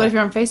it. Yeah, but if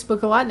you're on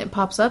Facebook a lot and it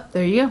pops up,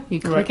 there you go. You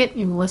click it,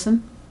 you can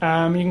listen. You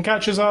can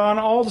catch us on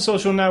all the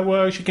social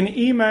networks. You can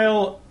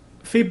email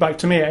feedback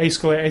to me at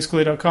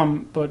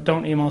ascully@ascully.com, but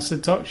don't email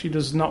Sid Talk. She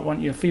does not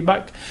want your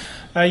feedback.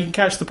 You can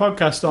catch the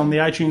podcast on the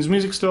iTunes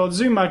Music Store, the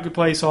Zoom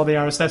Marketplace, or the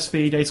RSS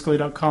feed,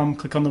 ascully.com.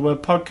 Click on the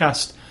word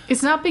podcast.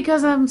 It's not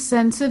because I'm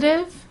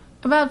sensitive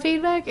about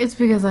feedback. It's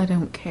because I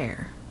don't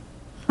care.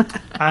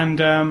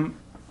 And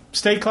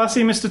stay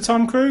classy, Mr.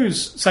 Tom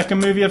Cruise. Second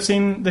movie I've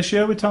seen this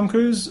year with Tom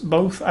Cruise.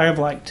 Both I have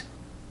liked.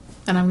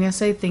 And I'm going to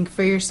say think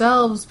for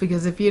yourselves,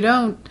 because if you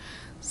don't,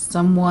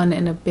 someone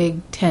in a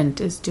big tent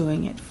is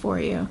doing it for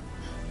you.